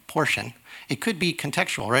ashamed portion, it could be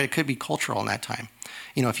contextual, right? It could be cultural in that time.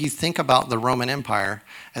 If you think about the Roman Empire,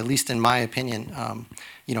 at least in my opinion,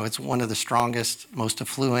 it's one of the strongest, most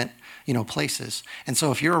affluent, places. And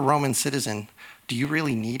so if you're a Roman citizen, do you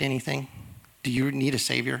really need anything? Do you need a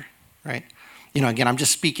savior, right? Again, I'm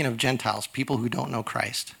just speaking of Gentiles, people who don't know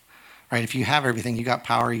Christ, right? If you have everything, you got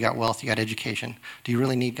power, you got wealth, you got education, do you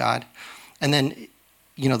really need God? And then,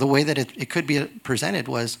 the way that it could be presented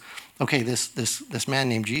was, okay, this man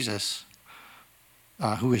named Jesus,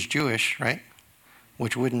 who is Jewish, right?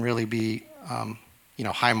 Which wouldn't really be,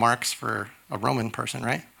 high marks for a Roman person,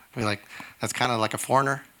 right? Be like, that's kind of like a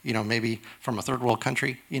foreigner, maybe from a third world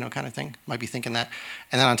country, kind of thing. Might be thinking that.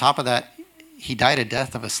 And then on top of that, he died a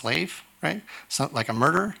death of a slave, right? So like a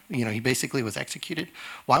murderer, he basically was executed.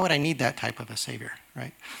 Why would I need that type of a savior,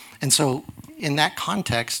 right? And so in that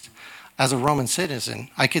context, as a Roman citizen,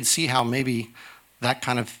 I could see how maybe that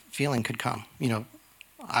kind of feeling could come.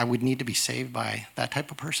 I would need to be saved by that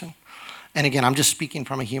type of person. And again, I'm just speaking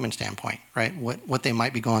from a human standpoint, right? What they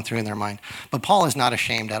might be going through in their mind. But Paul is not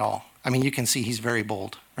ashamed at all. I mean, you can see he's very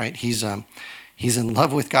bold, right? He's in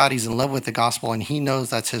love with God. He's in love with the gospel, and he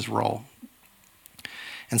knows that's his role.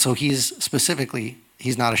 And so he's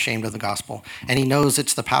not ashamed of the gospel. And he knows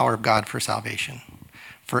it's the power of God for salvation,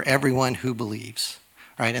 for everyone who believes,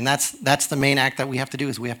 right? And that's the main act that we have to do,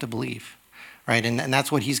 is we have to believe, right? And that's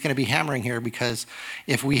what he's going to be hammering here, because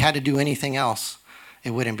if we had to do anything else,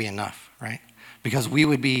 it wouldn't be enough, right? Because we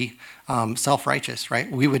would be self-righteous, right?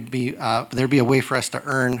 We would be, there'd be a way for us to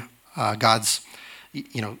earn God's,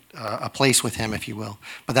 a place with him, if you will.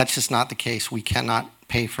 But that's just not the case. We cannot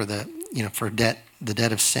pay for the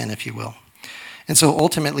debt of sin, if you will. And so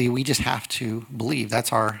ultimately, we just have to believe.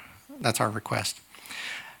 That's our request.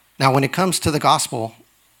 Now, when it comes to the gospel,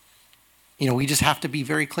 we just have to be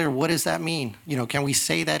very clear. What does that mean? Can we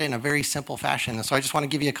say that in a very simple fashion? And so I just want to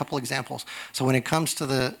give you a couple examples. So when it comes to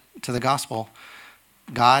the gospel,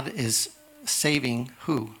 God is saving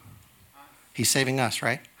who? He's saving us,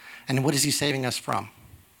 right? And what is he saving us from?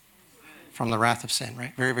 From the wrath of sin,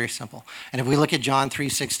 right? Very, very simple. And if we look at John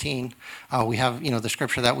 3:16, we have, the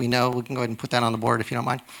scripture that we know. We can go ahead and put that on the board if you don't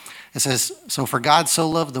mind. It says, "So for God so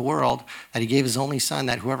loved the world that he gave his only son,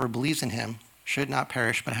 that whoever believes in him should not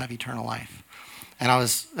perish but have eternal life." And I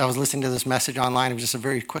was listening to this message online. It was just a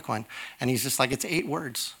very quick one. And he's just like, it's 8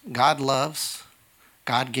 words. God loves,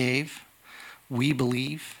 God gave, we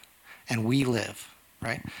believe, and we live,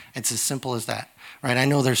 right? It's as simple as that, right? I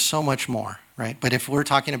know there's so much more, right? But if we're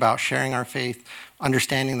talking about sharing our faith,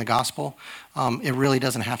 understanding the gospel, it really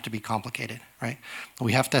doesn't have to be complicated, right?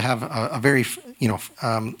 We have to have a very,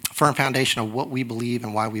 firm foundation of what we believe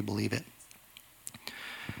and why we believe it.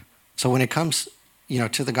 So when it comes,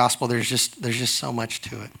 to the gospel, there's just so much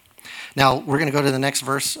to it. Now we're going to go to the next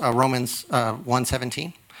verse, Romans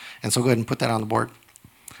 1:17, and so go ahead and put that on the board.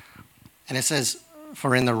 And it says,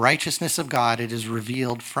 "For in the righteousness of God it is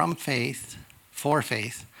revealed from faith, for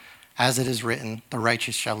faith, as it is written, the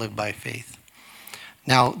righteous shall live by faith."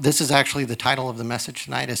 Now this is actually the title of the message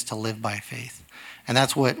tonight, is to live by faith, and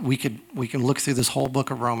that's what we can look through this whole book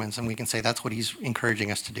of Romans, and we can say that's what he's encouraging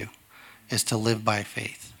us to do, is to live by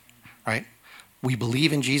faith. Right? We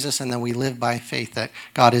believe in Jesus, and then we live by faith that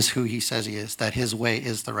God is who he says he is, that his way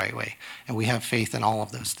is the right way. And we have faith in all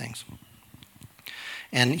of those things.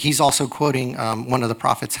 And he's also quoting one of the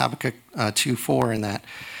prophets, Habakkuk 2:4, in that.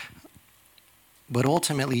 But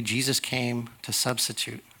ultimately, Jesus came to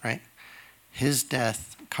substitute, right? His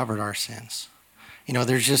death covered our sins.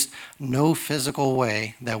 There's just no physical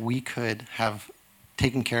way that we could have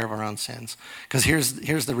taken care of our own sins. Because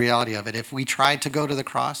here's the reality of it. If we tried to go to the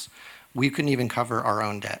cross, we couldn't even cover our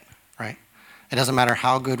own debt, right? It doesn't matter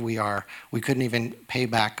how good we are. We couldn't even pay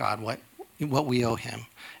back God what we owe him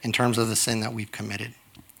in terms of the sin that we've committed.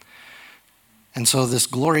 And so this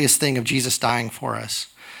glorious thing of Jesus dying for us,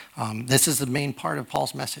 this is the main part of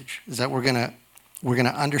Paul's message, is that we're gonna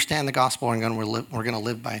understand the gospel, and we're gonna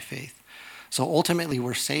live by faith. So ultimately,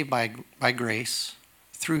 we're saved by grace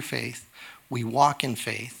through faith. We walk in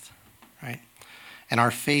faith, right? And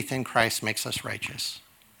our faith in Christ makes us righteous,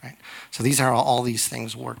 right? So these are all these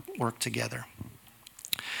things work together.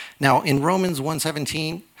 Now, in Romans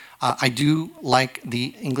 1:17, I do like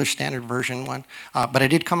the English Standard Version one, but I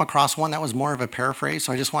did come across one that was more of a paraphrase,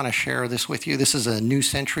 so I just want to share this with you. This is a New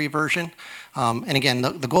Century Version. And again,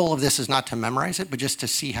 the goal of this is not to memorize it, but just to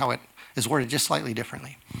see how it is worded just slightly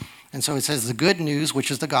differently. And so it says, the good news,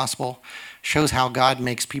 which is the gospel, shows how God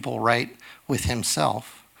makes people right with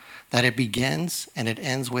himself, that it begins and it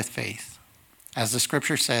ends with faith. As the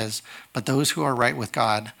scripture says, but those who are right with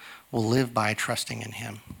God will live by trusting in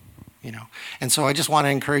him. And so I just want to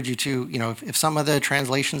encourage you to, if some of the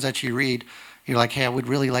translations that you read, you're like, hey, I would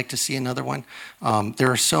really like to see another one. There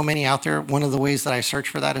are so many out there. One of the ways that I search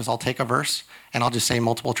for that is I'll take a verse and I'll just say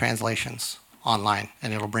multiple translations online,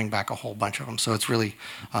 and it'll bring back a whole bunch of them. So it's really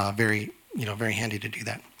very handy to do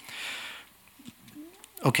that.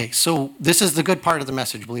 Okay, so this is the good part of the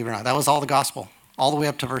message, believe it or not. That was all the gospel, all the way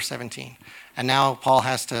up to verse 17. And now Paul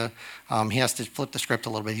has to flip the script a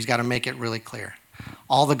little bit. He's got to make it really clear.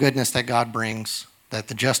 All the goodness that God brings, that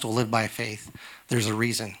the just will live by faith, there's a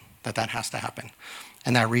reason that has to happen.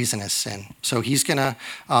 And that reason is sin. So he's going to,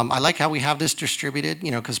 I like how we have this distributed,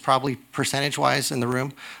 because probably percentage-wise in the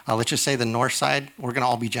room, let's just say the north side, we're going to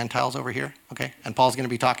all be Gentiles over here, okay? And Paul's going to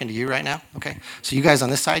be talking to you right now, okay? So you guys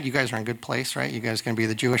on this side, you guys are in a good place, right? You guys are going to be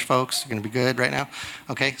the Jewish folks. You're going to be good right now,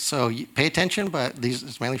 okay? So pay attention, but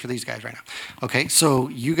it's mainly for these guys right now. Okay, so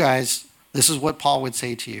you guys, this is what Paul would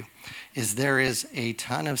say to you, is there is a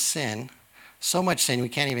ton of sin, so much sin we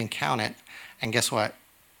can't even count it, and guess what?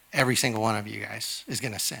 Every single one of you guys is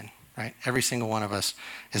going to sin, right? Every single one of us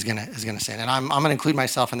is going to sin, and I'm going to include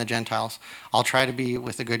myself in the Gentiles. I'll try to be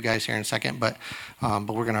with the good guys here in a second, but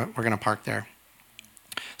we're gonna park there.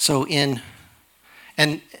 So and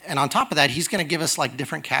on top of that, he's going to give us like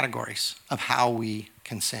different categories of how we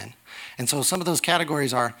can sin, and so some of those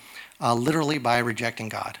categories are literally by rejecting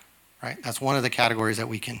God. Right, that's one of the categories that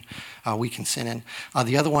we can sin in.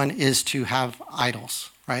 The other one is to have idols,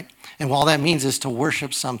 right? And all that means is to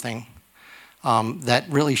worship something that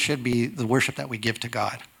really should be the worship that we give to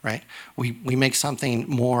God, right? We make something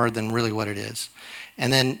more than really what it is.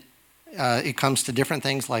 And then it comes to different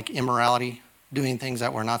things like immorality, doing things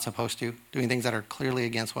that we're not supposed to, doing things that are clearly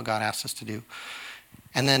against what God asks us to do.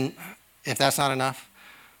 And then if that's not enough,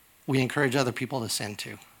 we encourage other people to sin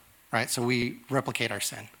too, right? So we replicate our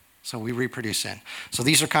sin. So we reproduce sin. So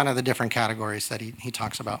these are kind of the different categories that he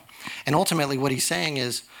talks about. And ultimately what he's saying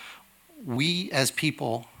is we as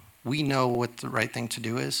people, we know what the right thing to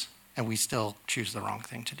do is, and we still choose the wrong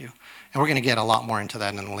thing to do. And we're going to get a lot more into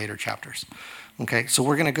that in the later chapters. Okay, so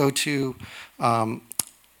we're going to go to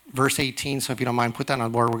verse 18. So if you don't mind, put that on the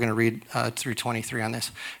board. We're going to read through 23 on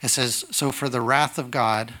this. It says, so for the wrath of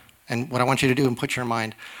God, and what I want you to do and put your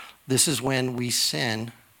mind, this is when we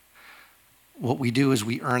sin. What we do is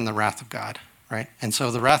we earn the wrath of God, right? And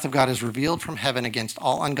so the wrath of God is revealed from heaven against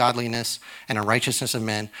all ungodliness and unrighteousness of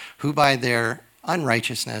men, who by their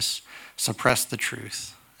unrighteousness suppress the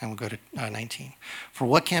truth. And we'll go to 19. For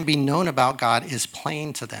what can be known about God is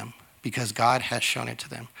plain to them, because God has shown it to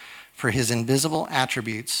them. For his invisible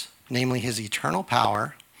attributes, namely his eternal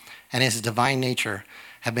power and his divine nature,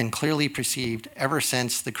 have been clearly perceived ever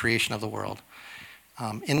since the creation of the world.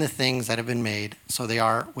 In the things that have been made, so they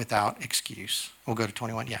are without excuse. We'll go to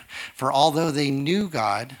 21, yeah. For although they knew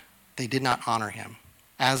God, they did not honor him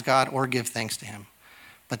as God or give thanks to him,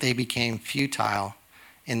 but they became futile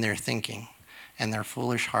in their thinking, and their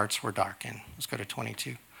foolish hearts were darkened. Let's go to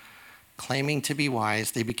 22. Claiming to be wise,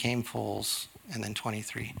 they became fools, and then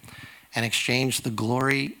 23. And exchanged the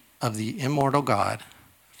glory of the immortal God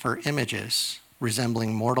for images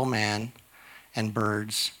resembling mortal man, and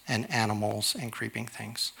birds, and animals, and creeping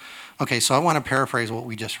things. Okay, so I want to paraphrase what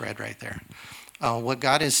we just read right there. What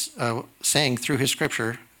God is saying through his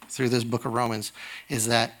scripture, through this book of Romans, is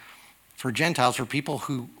that for Gentiles, for people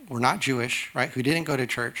who were not Jewish, right, who didn't go to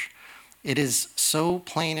church, it is so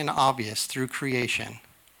plain and obvious through creation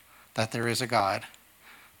that there is a God,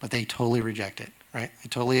 but they totally reject it, right? They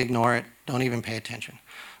totally ignore it, don't even pay attention.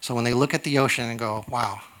 So when they look at the ocean and go,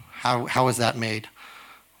 wow, how is that made?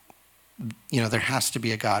 There has to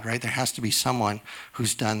be a God, right? There has to be someone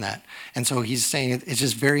who's done that. And so he's saying it's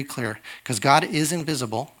just very clear, because God is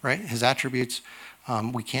invisible, right? His attributes,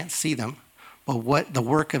 we can't see them, but what the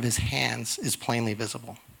work of his hands is plainly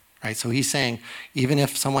visible, right? So he's saying, even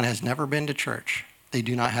if someone has never been to church, they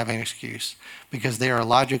do not have an excuse, because they are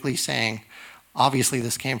logically saying, obviously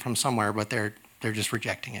this came from somewhere, but they're just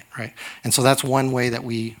rejecting it, right? And so that's one way that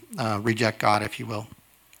we reject God, if you will.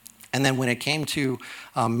 And then when it came to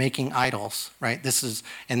making idols, right? This is,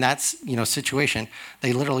 in that situation,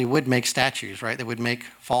 they literally would make statues, right? They would make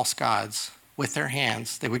false gods with their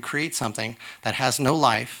hands. They would create something that has no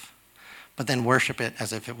life, but then worship it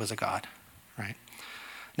as if it was a god, right?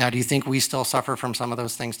 Now, do you think we still suffer from some of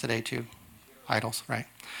those things today too? Idols, right?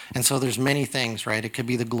 And so there's many things, right? It could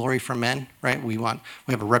be the glory from men, right? We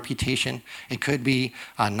have a reputation. It could be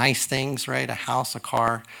nice things, right? A house, a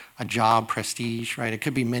car, a job, prestige, right? It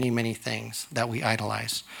could be many, many things that we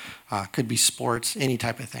idolize. Could be sports, any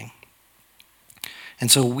type of thing. And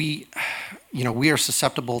so we are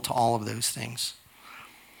susceptible to all of those things.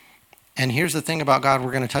 And here's the thing about God,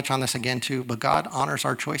 we're going to touch on this again too, but God honors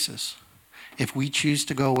our choices. If we choose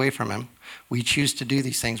to go away from him, we choose to do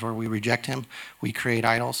these things where we reject him, we create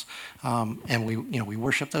idols, and we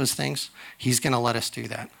worship those things, he's going to let us do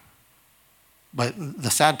that. But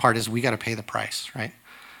the sad part is we got to pay the price, right?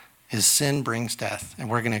 His sin brings death, and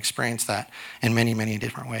we're going to experience that in many, many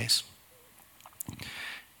different ways.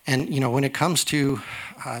 And, when it comes to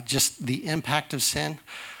just the impact of sin,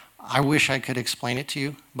 I wish I could explain it to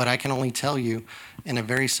you, but I can only tell you in a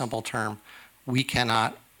very simple term, we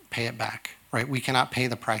cannot pay it back, right? We cannot pay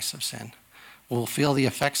the price of sin. We'll feel the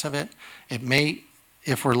effects of it. It may,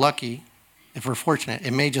 if we're lucky, if we're fortunate,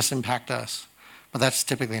 it may just impact us, but that's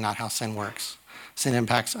typically not how sin works. Sin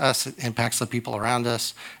impacts us, it impacts the people around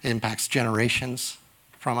us, it impacts generations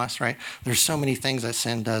from us, right? There's so many things that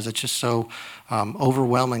sin does. It's just so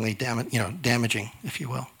overwhelmingly damaging, if you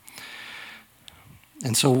will.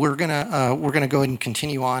 And so we're gonna go ahead and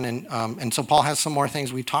continue on, and so Paul has some more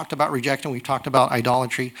things. We've talked about rejection. We've talked about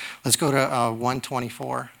idolatry. Let's go to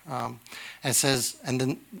 1:24. And it says,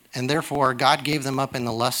 and therefore God gave them up in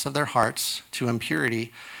the lusts of their hearts to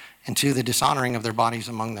impurity, and to the dishonoring of their bodies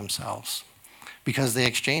among themselves, because they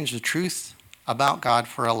exchanged the truth about God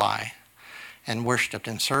for a lie, and worshipped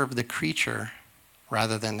and served the creature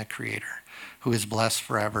rather than the Creator, who is blessed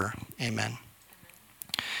forever. Amen.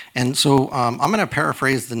 And so I'm going to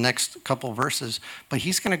paraphrase the next couple verses, but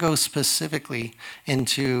he's going to go specifically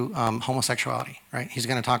into homosexuality, right? He's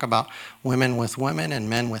going to talk about women with women and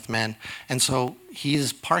men with men. And so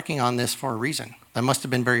he's parking on this for a reason. That must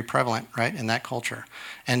have been very prevalent, right, in that culture.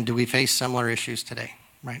 And do we face similar issues today,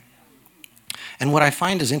 right? And what I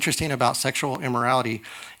find is interesting about sexual immorality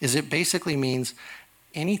is it basically means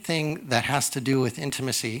anything that has to do with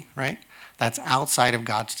intimacy, right, that's outside of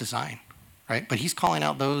God's design. Right? But he's calling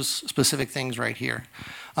out those specific things right here.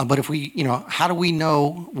 But if we, how do we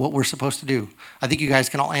know what we're supposed to do? I think you guys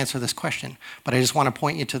can all answer this question, but I just want to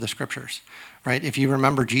point you to the scriptures, right? If you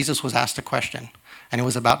remember, Jesus was asked a question, and it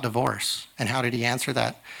was about divorce. And how did he answer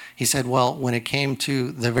that? He said, well, when it came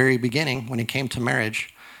to the very beginning, when it came to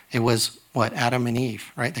marriage, it was what? Adam and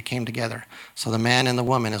Eve, right? That came together. So the man and the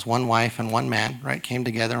woman as one wife and one man, right? Came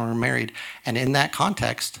together and were married. And in that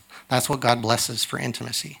context, that's what God blesses for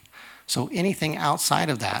intimacy. So anything outside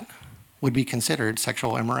of that would be considered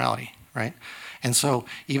sexual immorality, right? And so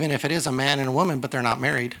even if it is a man and a woman, but they're not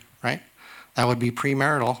married, right? That would be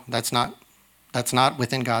premarital. That's not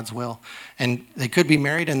within God's will. And they could be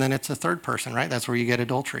married and then it's a third person, right? That's where you get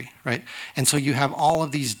adultery, right? And so you have all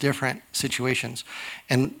of these different situations.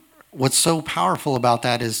 And what's so powerful about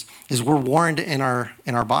that is we're warned in our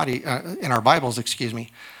Bibles,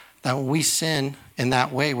 that when we sin in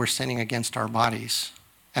that way, we're sinning against our bodies.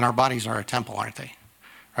 And our bodies are a temple, aren't they?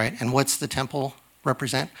 Right? And what's the temple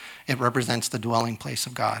represent? It represents the dwelling place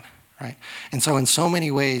of God, right? And so in so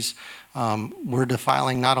many ways, we're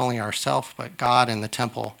defiling not only ourselves, but God and the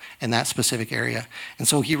temple in that specific area. And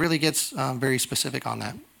so he really gets very specific on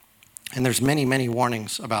that. And there's many, many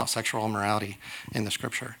warnings about sexual immorality in the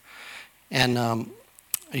scripture. And are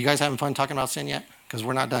you guys having fun talking about sin yet? Because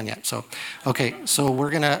we're not done yet. So, okay, so we're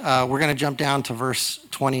gonna jump down to verse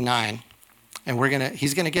 29. And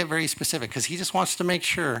he's gonna get very specific because he just wants to make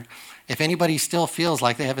sure if anybody still feels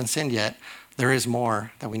like they haven't sinned yet, there is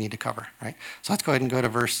more that we need to cover, right? So let's go ahead and go to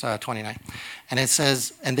verse 29. And it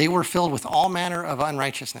says, and they were filled with all manner of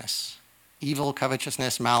unrighteousness, evil,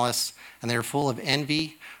 covetousness, malice, and they were full of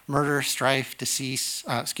envy, murder, strife, deceit,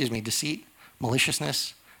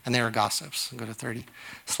 maliciousness, and they were gossips. Go to 30.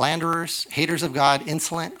 Slanderers, haters of God,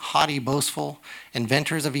 insolent, haughty, boastful,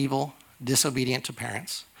 inventors of evil, disobedient to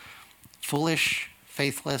parents, foolish,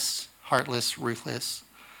 faithless, heartless, ruthless.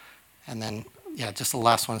 And then, just the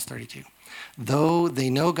last one is 32. Though they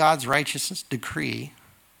know God's righteous decree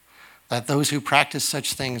that those who practice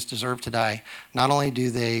such things deserve to die, not only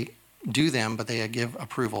do they do them, but they give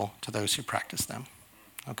approval to those who practice them.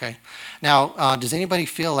 Okay? Now, does anybody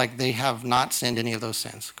feel like they have not sinned any of those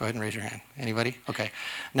sins? Go ahead and raise your hand. Anybody? Okay.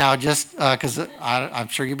 Now, just because I'm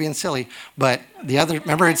sure you're being silly, but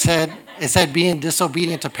remember it said being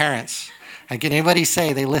disobedient to parents. And can anybody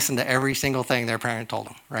say they listened to every single thing their parent told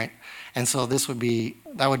them, right? And so that would be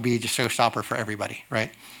just showstopper for everybody,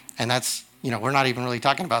 right? And that's we're not even really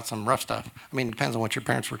talking about some rough stuff. I mean, it depends on what your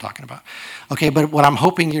parents were talking about. Okay, but what I'm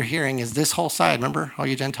hoping you're hearing is this whole side. Remember, all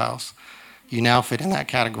you Gentiles, you now fit in that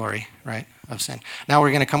category, right, of sin. Now we're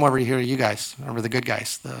going to come over here to you guys. Remember the good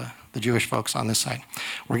guys, the Jewish folks on this side.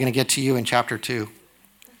 We're going to get to you in chapter 2.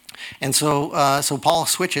 And so Paul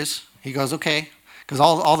switches. He goes, okay, because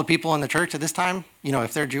all the people in the church at this time,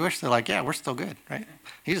 if they're Jewish, they're like, yeah, we're still good, right?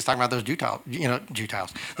 He's just talking about those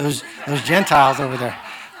Gentiles, those Gentiles over there.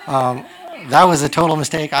 That was a total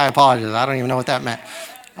mistake. I apologize. I don't even know what that meant.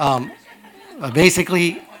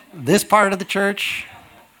 Basically, this part of the church,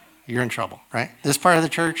 you're in trouble, right? This part of the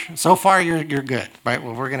church, so far you're good, right?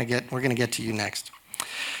 Well, we're gonna get to you next.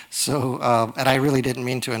 So, and I really didn't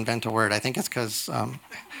mean to invent a word. I think it's because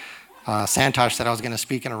Santosh said I was going to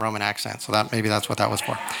speak in a Roman accent, so maybe that's what that was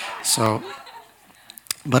for. So,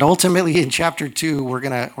 but ultimately in chapter 2, we're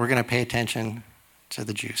gonna pay attention to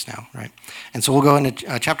the Jews now, right? And so we'll go into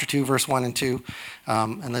chapter 2, verse 1 and 2,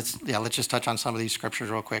 and let's just touch on some of these scriptures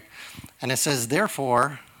real quick. And it says,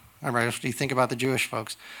 therefore, all right, if you think about the Jewish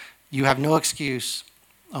folks, you have no excuse,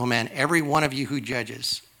 oh man, every one of you who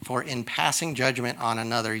judges, for in passing judgment on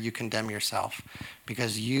another, you condemn yourself,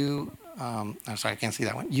 because you, I'm sorry, I can't see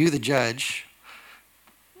that one. You, the judge,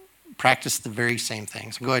 practice the very same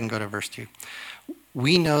things. Go ahead and go to verse 2.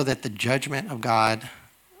 We know that the judgment of God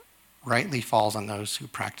rightly falls on those who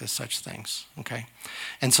practice such things, okay?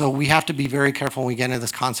 And so we have to be very careful when we get into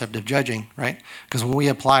this concept of judging, right? Because when we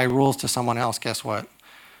apply rules to someone else, guess what?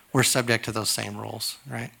 We're subject to those same rules,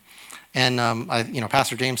 right? And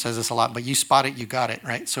Pastor James says this a lot, but you spot it, you got it,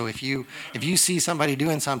 right? So if you see somebody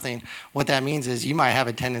doing something, what that means is you might have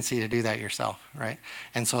a tendency to do that yourself, right?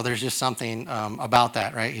 And so there's just something about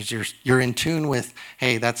that, right? You're in tune with,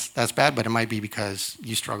 hey, that's bad, but it might be because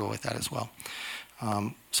you struggle with that as well.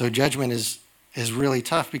 So judgment is really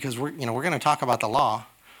tough because we're going to talk about the law,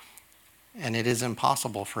 and it is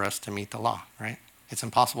impossible for us to meet the law, right? It's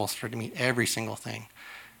impossible for us to meet every single thing.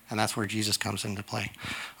 And that's where Jesus comes into play.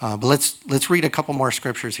 But let's read a couple more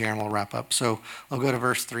scriptures here and we'll wrap up. So we'll go to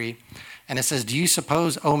verse 3. And it says, do you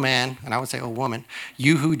suppose, O man, and I would say, O woman,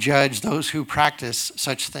 you who judge those who practice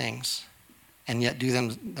such things and yet do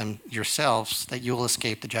them yourselves, that you will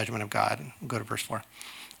escape the judgment of God? We'll go to verse 4.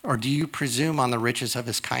 Or do you presume on the riches of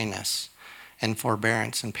his kindness and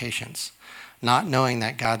forbearance and patience, not knowing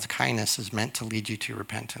that God's kindness is meant to lead you to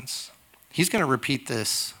repentance? He's going to repeat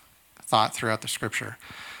this thought throughout the scripture.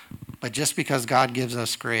 But just because God gives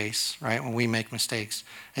us grace, right, when we make mistakes,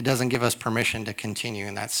 it doesn't give us permission to continue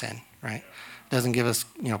in that sin, right? It doesn't give us,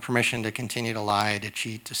 permission to continue to lie, to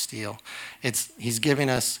cheat, to steal. He's giving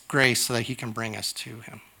us grace so that he can bring us to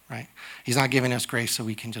him, right? He's not giving us grace so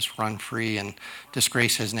we can just run free and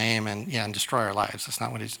disgrace his name and destroy our lives. That's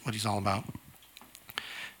not what he's all about.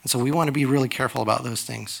 And so we want to be really careful about those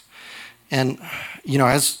things. And,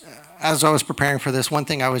 as I was preparing for this, one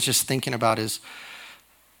thing I was just thinking about is,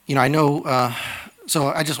 I know, so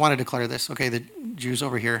I just want to declare this. Okay, the Jews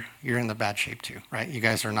over here, you're in the bad shape too, right? You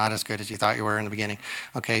guys are not as good as you thought you were in the beginning.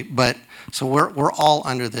 Okay, but so we're all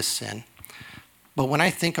under this sin. But when I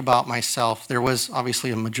think about myself, there was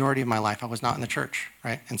obviously a majority of my life I was not in the church,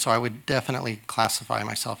 right? And so I would definitely classify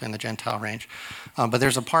myself in the Gentile range. But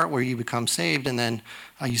there's a part where you become saved and then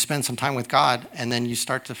you spend some time with God and then you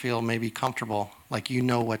start to feel maybe comfortable, like you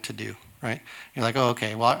know what to do, right? You're like, oh,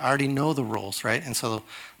 okay, well, I already know the rules, right? And so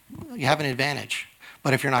you have an advantage.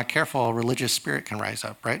 But if you're not careful, a religious spirit can rise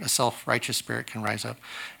up, right? A self-righteous spirit can rise up.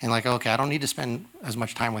 And like, okay, I don't need to spend as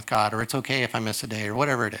much time with God, or it's okay if I miss a day, or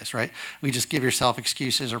whatever it is, right? We just give yourself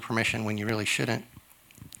excuses or permission when you really shouldn't.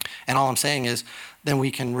 And all I'm saying is, then we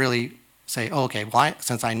can really say, oh, okay, well,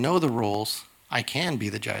 since I know the rules, I can be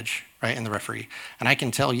the judge, right, and the referee. And I can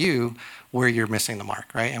tell you where you're missing the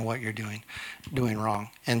mark, right, and what you're doing wrong.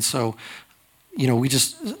 And so,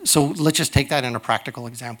 so let's just take that in a practical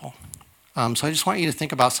example. So I just want you to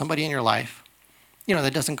think about somebody in your life,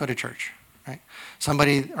 that doesn't go to church, right?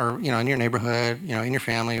 Somebody, or, in your neighborhood, in your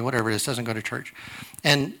family, whatever it is, doesn't go to church.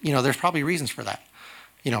 And, there's probably reasons for that.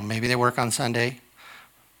 Maybe they work on Sunday.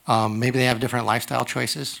 Maybe they have different lifestyle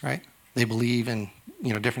choices, right? They believe in,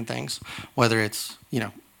 different things, whether it's,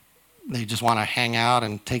 they just want to hang out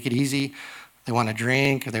and take it easy. They want to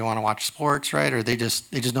drink, or they want to watch sports, right? Or they just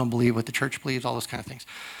don't believe what the church believes, all those kind of things.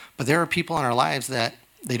 But there are people in our lives that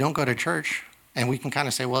they don't go to church, and we can kind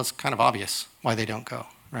of say, well, it's kind of obvious why they don't go,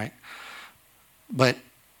 right? But,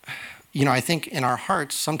 I think in our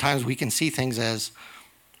hearts, sometimes we can see things as,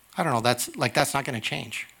 I don't know, that's not going to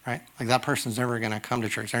change, right? Like that person's never going to come to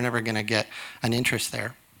church. They're never going to get an interest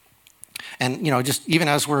there. And just even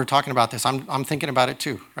as we're talking about this, I'm thinking about it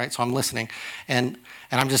too, right? So I'm listening, and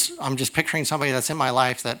I'm just picturing somebody that's in my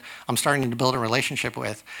life that I'm starting to build a relationship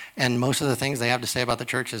with, and most of the things they have to say about the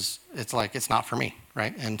church it's like it's not for me,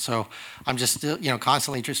 right? And so I'm just still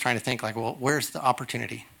constantly just trying to think like, well, where's the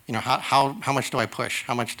opportunity? How much do I push?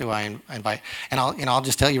 How much do I invite? And I'll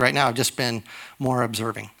just tell you right now, I've just been more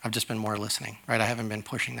observing. I've just been more listening, right? I haven't been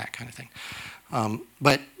pushing that kind of thing,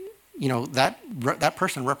 but. That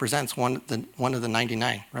person represents one of the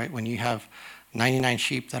 99, right? When you have 99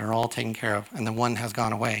 sheep that are all taken care of and the one has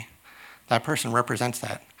gone away, that person represents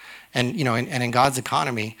that. And and in God's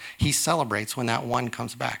economy, he celebrates when that one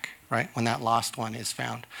comes back, right? When that lost one is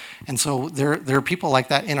found. And so there are people like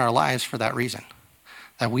that in our lives for that reason,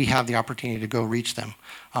 that we have the opportunity to go reach them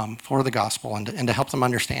for the gospel and to help them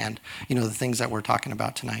understand, the things that we're talking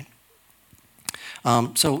about tonight.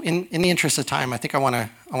 So in the interest of time, I think I want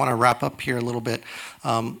to wrap up here a little bit.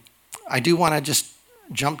 I do want to just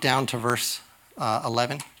jump down to verse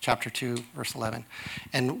 11, chapter 2, verse 11.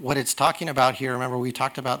 And what it's talking about here, remember we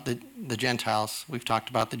talked about the Gentiles, we've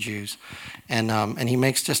talked about the Jews, and he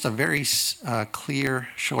makes just a very clear,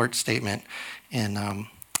 short statement in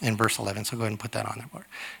verse 11. So go ahead and put that on there.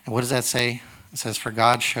 And what does that say? It says, "For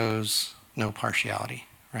God shows no partiality,"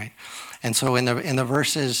 right? And so in the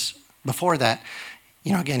verses before that,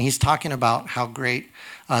 again, he's talking about how great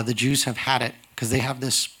the Jews have had it because they have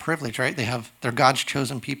this privilege, right? They're God's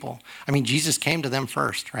chosen people. I mean, Jesus came to them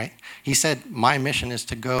first, right? He said, "My mission is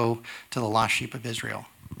to go to the lost sheep of Israel,"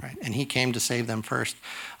 right? And he came to save them first,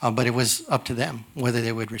 but it was up to them whether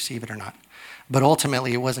they would receive it or not. But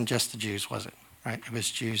ultimately, it wasn't just the Jews, was it? Right? It was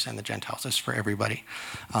Jews and the Gentiles. It's for everybody.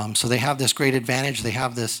 So they have this great advantage. They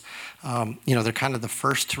have this, they're kind of the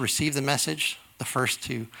first to receive the message, the first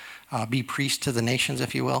to be priests to the nations,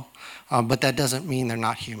 if you will. But that doesn't mean they're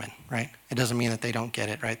not human, right? It doesn't mean that they don't get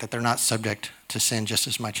it, right? That they're not subject to sin just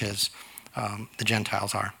as much as the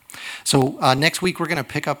Gentiles are. So next week, we're going to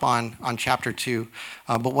pick up on chapter 2.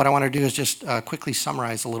 But what I want to do is just quickly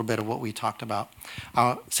summarize a little bit of what we talked about.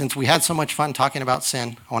 Since we had so much fun talking about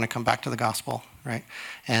sin, I want to come back to the gospel, right?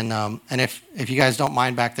 And if you guys don't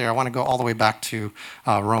mind back there, I want to go all the way back to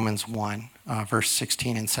Romans 1. Verse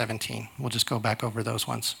 16 and 17. We'll just go back over those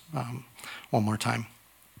ones one more time.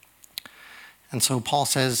 And so Paul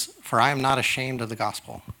says, "For I am not ashamed of the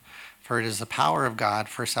gospel, for it is the power of God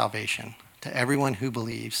for salvation to everyone who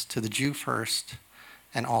believes, to the Jew first,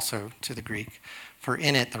 and also to the Greek. For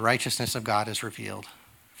in it the righteousness of God is revealed,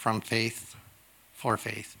 from faith for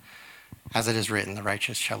faith. As it is written, the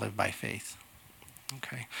righteous shall live by faith."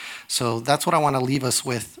 Okay, so that's what I want to leave us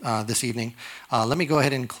with this evening. Let me go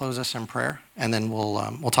ahead and close us in prayer, and then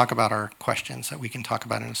we'll talk about our questions that we can talk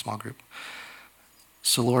about in a small group.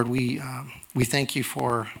 So Lord, we thank you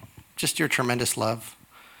for just your tremendous love,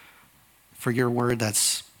 for your word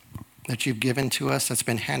that you've given to us, that's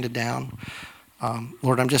been handed down.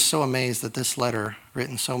 Lord, I'm just so amazed that this letter,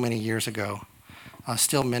 written so many years ago,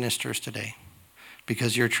 still ministers today,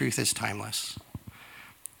 because your truth is timeless.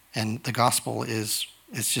 And the gospel is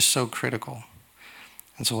just so critical.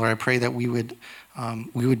 And so, Lord, I pray that we would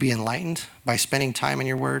be enlightened by spending time in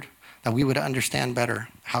your word, that we would understand better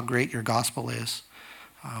how great your gospel is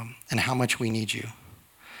and how much we need you.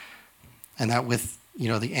 And that with,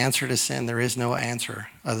 the answer to sin, there is no answer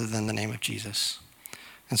other than the name of Jesus.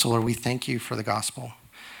 And so, Lord, we thank you for the gospel.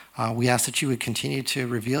 We ask that you would continue to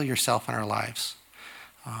reveal yourself in our lives.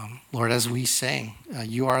 Lord, as we sang,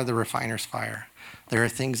 you are the refiner's fire. There are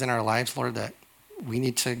things in our lives, Lord, that we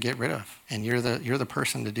need to get rid of, and you're the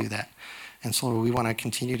person to do that. And so, Lord, we want to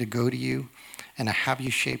continue to go to you and to have you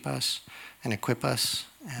shape us and equip us.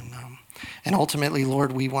 And ultimately,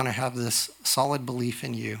 Lord, we want to have this solid belief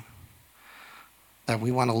in you, that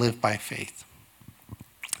we want to live by faith,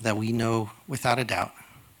 that we know without a doubt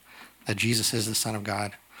that Jesus is the Son of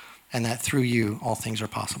God, and that through you all things are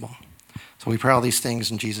possible. So we pray all these things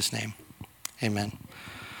in Jesus' name. Amen.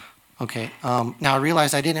 Okay, now I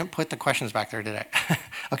realize I didn't put the questions back there, did I?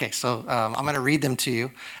 Okay, so I'm going to read them to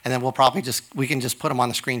you, and then we can just put them on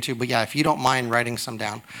the screen too. But yeah, if you don't mind writing some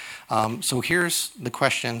down. So here's the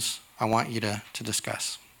questions I want you to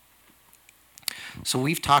discuss. So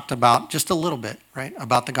we've talked about just a little bit, right,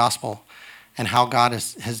 about the gospel and how God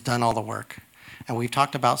has done all the work. And we've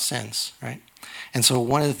talked about sins, right? And so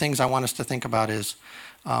one of the things I want us to think about is,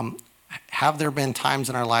 have there been times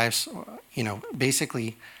in our lives,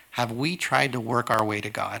 basically, have we tried to work our way to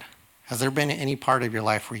God? Has there been any part of your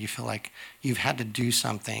life where you feel like you've had to do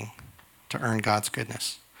something to earn God's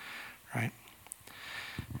goodness, right?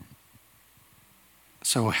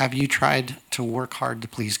 So have you tried to work hard to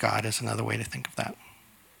please God is another way to think of that.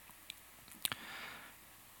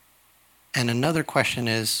 And another question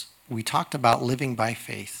is, we talked about living by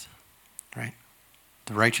faith, right?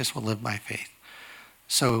 The righteous will live by faith.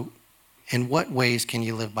 So in what ways can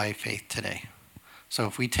you live by faith today? So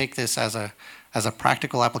if we take this as a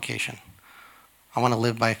practical application, I want to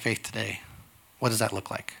live by faith today. What does that look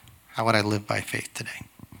like? How would I live by faith today?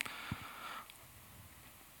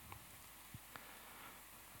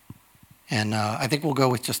 And I think we'll go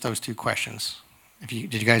with just those two questions.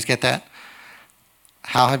 Did you guys get that?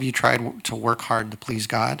 How have you tried to work hard to please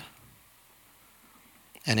God?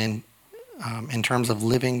 And in terms of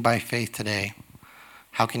living by faith today,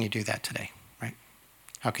 how can you do that today, right?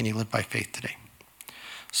 How can you live by faith today?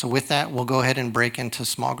 So with that, we'll go ahead and break into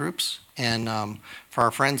small groups. And for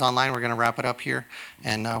our friends online, we're going to wrap it up here,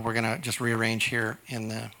 and we're going to just rearrange here in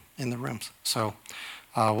the rooms. So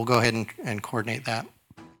we'll go ahead and coordinate that.